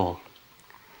people.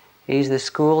 He's the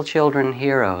school children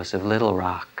heroes of Little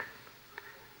Rock.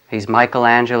 He's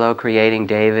Michelangelo creating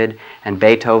David and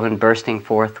Beethoven bursting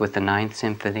forth with the Ninth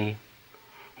Symphony.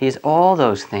 He's all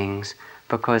those things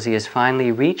because he has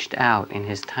finally reached out in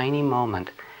his tiny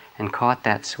moment and caught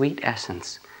that sweet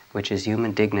essence which is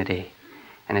human dignity,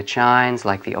 and it shines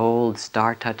like the old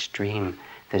star-touched dream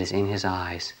that is in his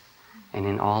eyes and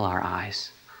in all our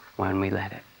eyes when we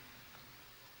let it.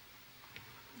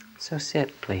 So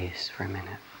sit, please, for a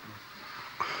minute.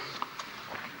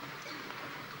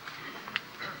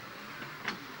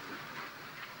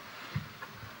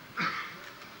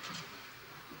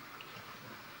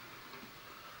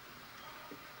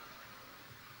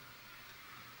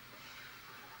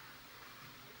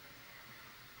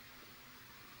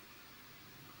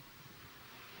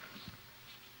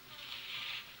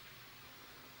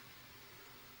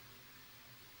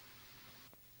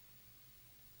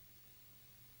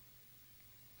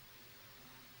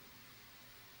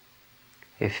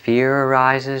 If fear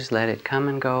arises, let it come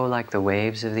and go like the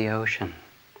waves of the ocean.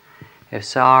 If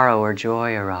sorrow or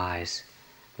joy arise,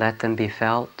 let them be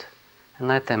felt, and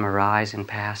let them arise and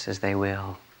pass as they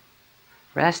will.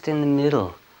 Rest in the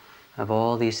middle of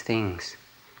all these things,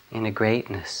 in a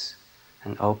greatness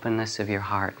and openness of your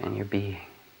heart and your being.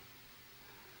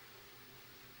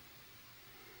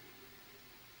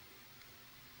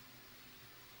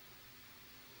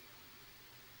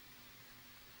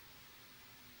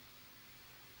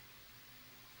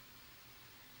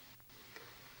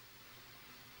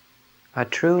 A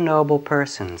true noble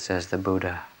person, says the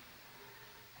Buddha,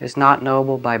 is not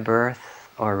noble by birth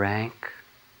or rank,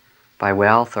 by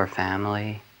wealth or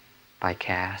family, by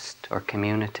caste or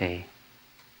community,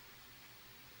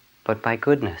 but by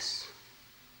goodness,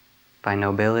 by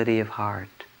nobility of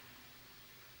heart.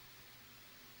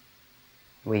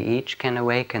 We each can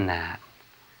awaken that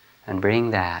and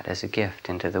bring that as a gift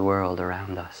into the world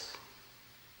around us.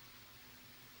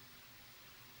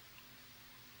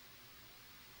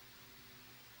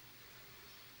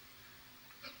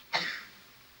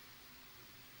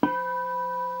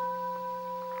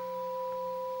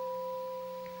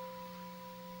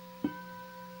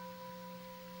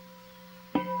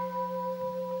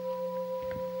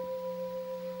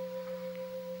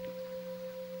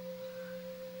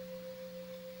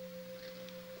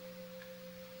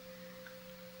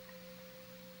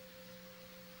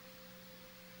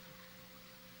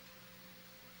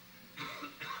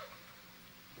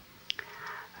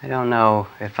 I don't know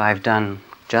if I've done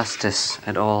justice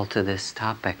at all to this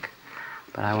topic,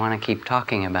 but I want to keep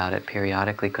talking about it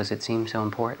periodically because it seems so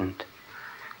important.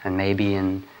 And maybe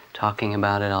in talking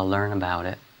about it, I'll learn about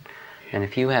it. And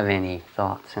if you have any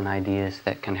thoughts and ideas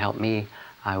that can help me,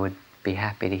 I would be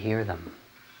happy to hear them.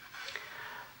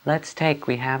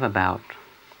 We have about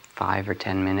 5 or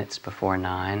 10 minutes before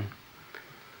 9.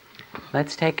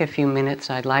 Let's take a few minutes.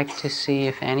 I'd like to see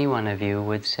if any one of you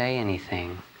would say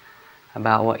anything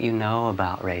about what you know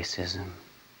about racism,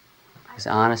 as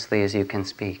honestly as you can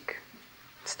speak.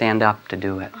 Stand up to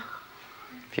do it.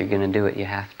 If you're going to do it, you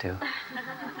have to.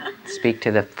 Speak to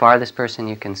the farthest person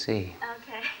you can see.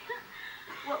 Okay.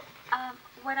 Well,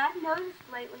 what I've noticed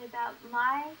lately about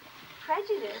my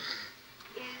prejudice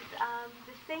is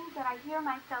the things that I hear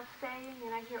myself saying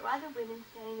and I hear other women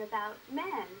saying about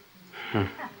men.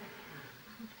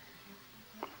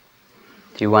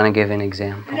 Do you want to give an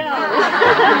example? No.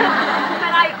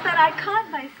 but I caught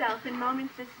myself in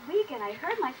moments this week, and I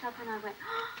heard myself, and I went,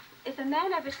 oh, if a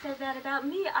man ever said that about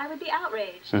me, I would be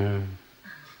outraged.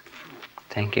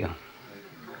 Thank you.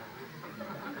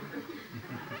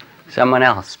 Someone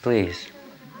else, please.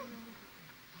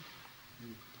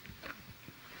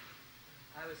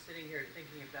 I was sitting here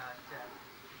thinking about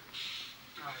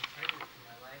how I prejudice in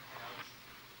my life, and I was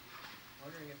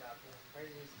wondering about the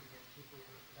prejudice against people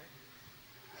with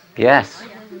prejudice. Yes.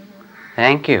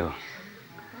 Thank you.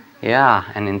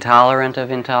 Yeah, an intolerant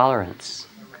of intolerance.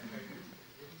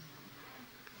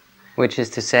 Which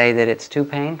is to say that it's too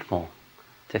painful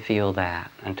to feel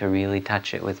that and to really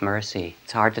touch it with mercy.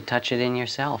 It's hard to touch it in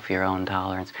yourself, your own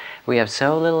tolerance. We have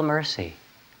so little mercy.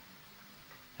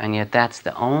 And yet that's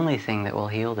the only thing that will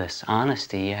heal this.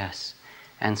 Honesty, yes,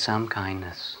 and some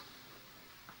kindness.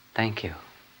 Thank you.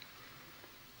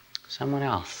 Someone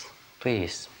else,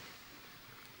 please.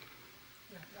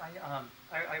 Yeah,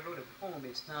 I wrote a poem.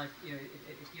 It's not, it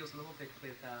deals a little bit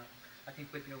with, I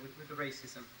think, with the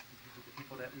racism, with the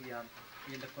people that we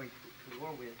end up going to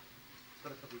war with. It's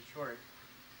relatively short.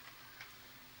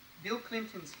 Bill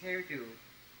Clinton's hairdo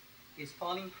is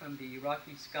falling from the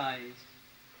Iraqi skies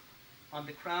on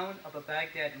the crown of a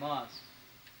Baghdad mosque,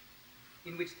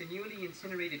 in which the newly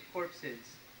incinerated corpses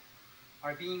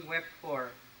are being wept for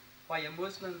by a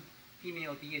Muslim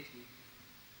female deity.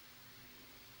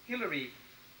 Hillary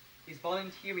is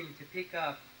volunteering to pick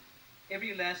up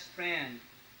every last strand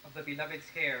of the beloved's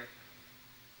hair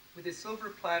with a silver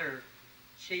platter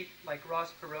shaped like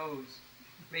Ross Perot's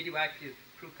radioactive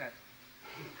crew cut.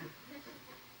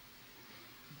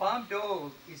 Bob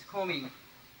Dole is combing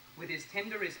with his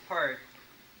tenderest part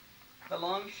the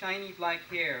long, shiny black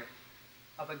hair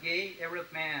of a gay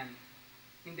Arab man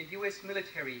in the U.S.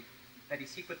 military that he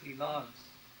secretly loves.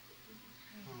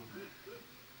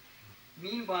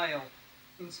 Meanwhile,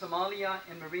 in Somalia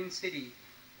and Marine City,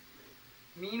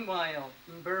 meanwhile,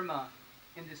 in Burma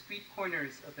and the street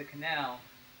corners of the canal,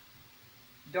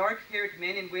 dark-haired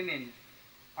men and women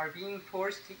are being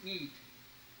forced to eat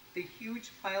the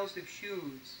huge piles of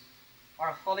shoes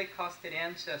our Holocausted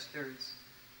ancestors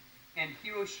and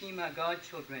Hiroshima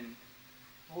godchildren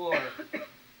wore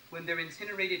when their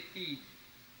incinerated feet,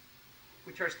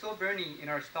 which are still burning in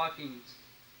our stockings,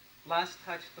 last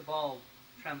touched the bald,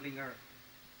 trembling earth.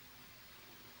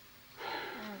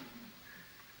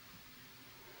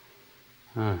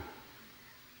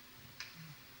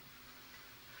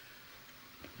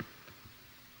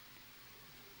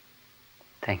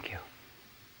 Thank you.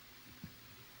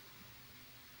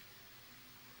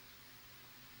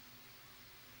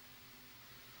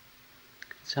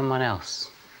 Someone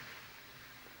else.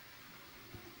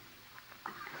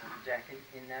 Jack,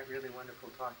 in that really wonderful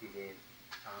talk you gave,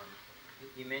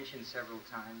 you mentioned several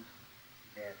times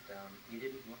that you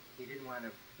didn't want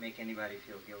to make anybody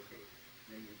feel guilty.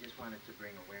 That you just wanted to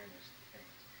bring awareness to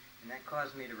things, and that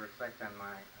caused me to reflect on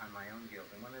my own guilt.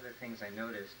 And one of the things I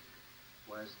noticed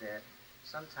was that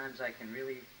sometimes I can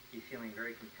really be feeling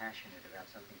very compassionate about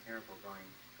something terrible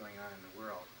going on in the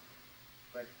world,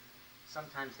 but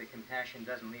sometimes the compassion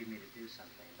doesn't lead me to do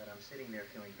something. But I'm sitting there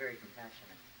feeling very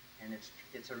compassionate, and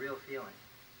it's a real feeling.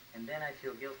 And then I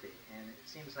feel guilty, and it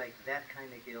seems like that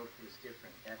kind of guilt is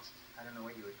different. That's, I don't know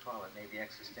what you would call it, maybe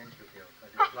existential guilt,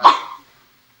 but it's like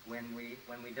when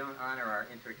we don't honor our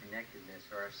interconnectedness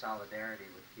or our solidarity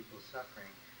with people's suffering,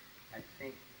 I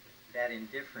think that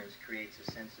indifference creates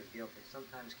a sense of guilt that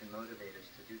sometimes can motivate us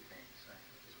to do things. So I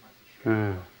just want to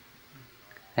share that.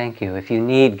 Thank you. If you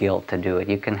need guilt to do it,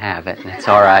 you can have it, and it's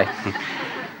all right.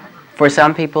 For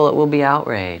some people, it will be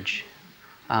outrage.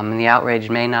 And the outrage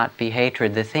may not be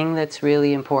hatred. The thing that's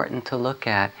really important to look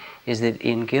at is that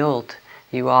in guilt,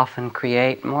 you often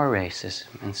create more racism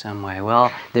in some way.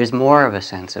 Well, there's more of a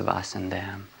sense of us and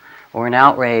them. Or in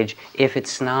outrage, if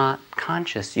it's not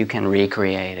conscious, you can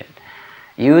recreate it.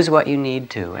 Use what you need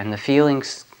to, and the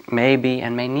feelings may be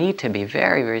and may need to be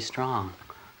very, very strong.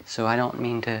 So I don't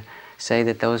mean to say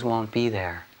that those won't be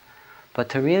there, but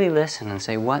to really listen and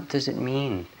say, what does it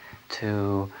mean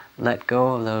to let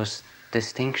go of those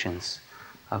distinctions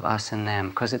of us and them?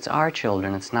 Because it's our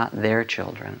children, it's not their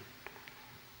children.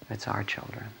 It's our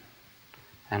children.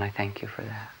 And I thank you for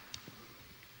that.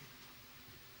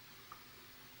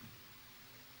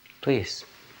 Please.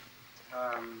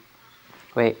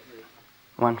 Wait.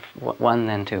 One,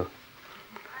 then two. I'd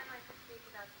like to speak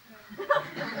about the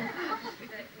prejudice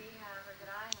that we have, or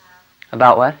that I have.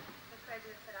 About what? The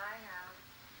prejudice that I have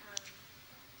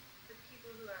with people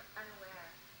who are unaware,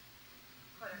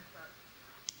 quote unquote.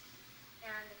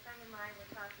 And a friend of mine was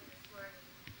talking this morning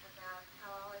about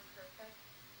how all is perfect.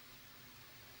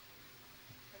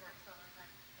 And that's all I'd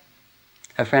like to say.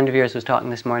 A friend of yours was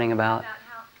talking this morning about? About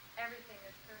how everything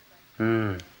is perfect. We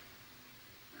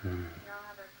all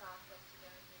have our process to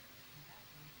go through.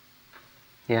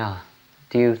 Yeah.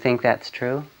 Do you think that's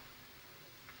true?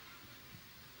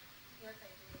 Yes, I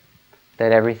do.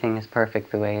 That everything is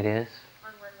perfect the way it is?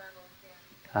 On one level,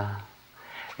 yeah.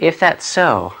 If that's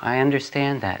so, I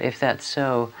understand that. If that's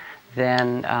so,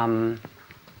 then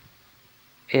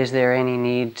is there any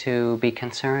need to be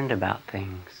concerned about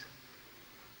things?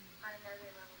 On another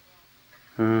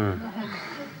level,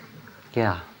 yeah.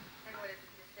 Yeah. And what is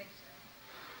the distinction?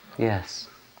 Yes.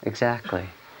 Exactly.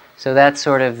 So that's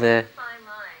sort of the... Fine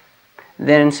line.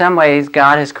 that in some ways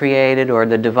God has created, or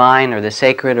the divine, or the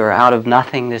sacred, or out of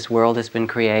nothing this world has been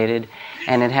created,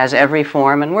 and it has every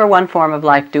form, and we're one form of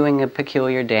life doing a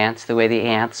peculiar dance, the way the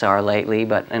ants are lately,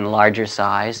 but in larger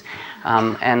size,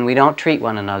 and we don't treat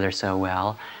one another so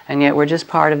well, and yet we're just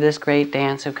part of this great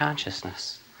dance of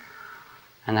consciousness,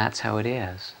 and that's how it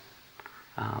is.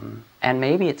 And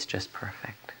maybe it's just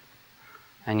perfect.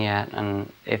 And yet,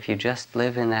 and if you just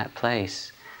live in that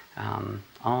place,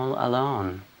 all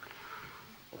alone,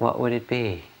 what would it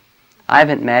be? I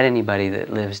haven't met anybody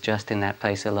that lives just in that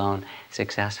place alone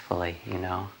successfully,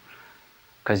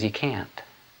 because you can't,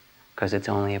 because it's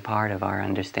only a part of our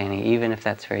understanding, even if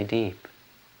that's very deep.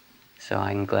 So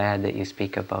I'm glad that you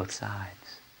speak of both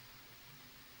sides.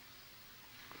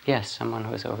 Yes, someone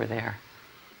who was over there.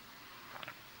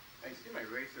 I see my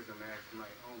racism as my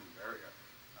own barrier,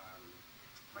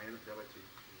 my inability to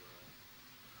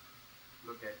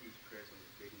look at each person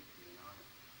with dignity and honor.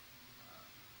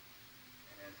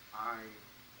 And as I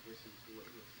listen to what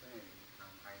you're saying,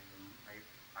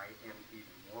 I am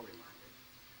even more reminded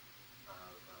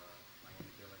of my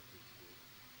inability to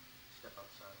step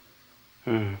outside of myself,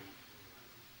 Mm.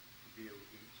 to view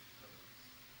each of us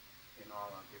in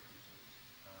all our differences,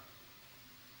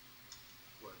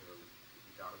 whether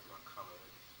regardless of our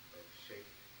colors, their shape,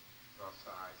 our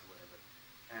size, whatever,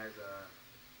 as a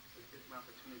different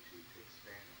opportunity to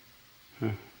expand.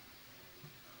 Mm.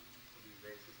 For me,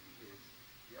 racism is,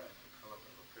 yeah, it's the color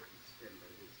of a person's skin, but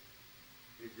it's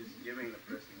just giving the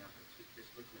person the opportunity, just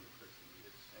looking at the person and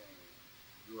just saying,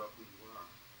 you are who you are,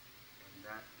 and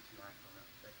that is not going to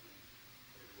affect me,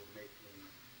 but it will make me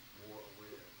more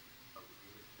aware of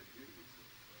the beauty.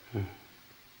 Mm.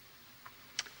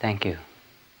 Thank you.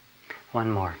 One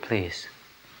more, please.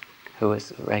 Who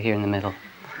is right here in the middle?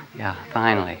 Yeah,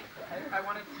 finally. I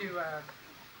wanted to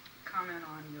comment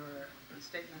on your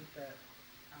statement that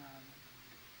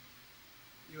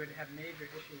you would have major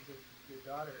issues if your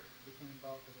daughter became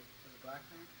involved with a black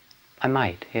man. I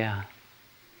might, yeah.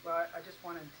 Well, I just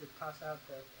wanted to toss out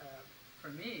that for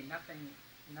me, nothing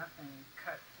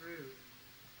cut through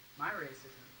my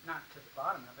racism, not to the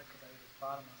bottom of it, because I was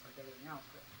bottomless like everything else,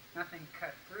 but nothing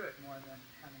cut through it more than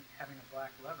having a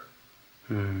black lover.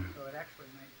 Mm. So it actually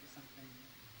might be something to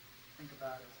think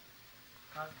about as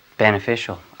positive.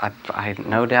 Beneficial. I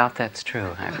no doubt that's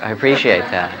true. I appreciate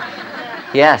that.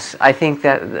 Yes, I think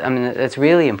that, it's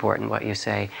really important what you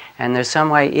say. And there's some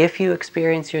way, if you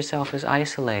experience yourself as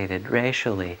isolated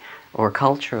racially or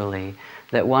culturally,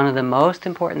 that one of the most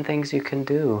important things you can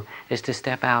do is to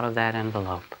step out of that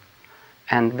envelope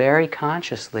and very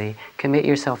consciously commit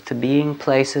yourself to being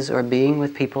places or being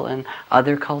with people in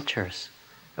other cultures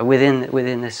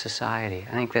within this society.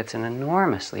 I think that's an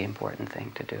enormously important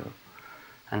thing to do.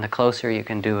 And the closer you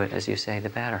can do it, as you say, the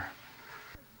better.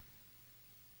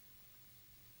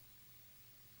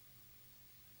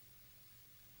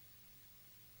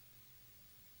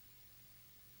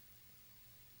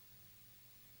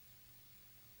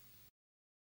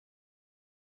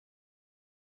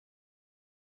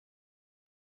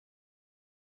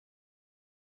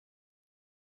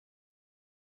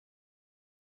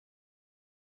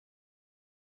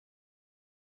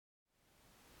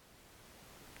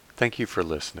 Thank you for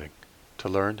listening. To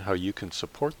learn how you can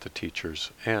support the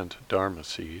teachers and Dharma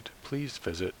Seed, please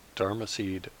visit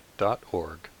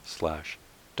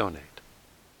dharmaseed.org/donate.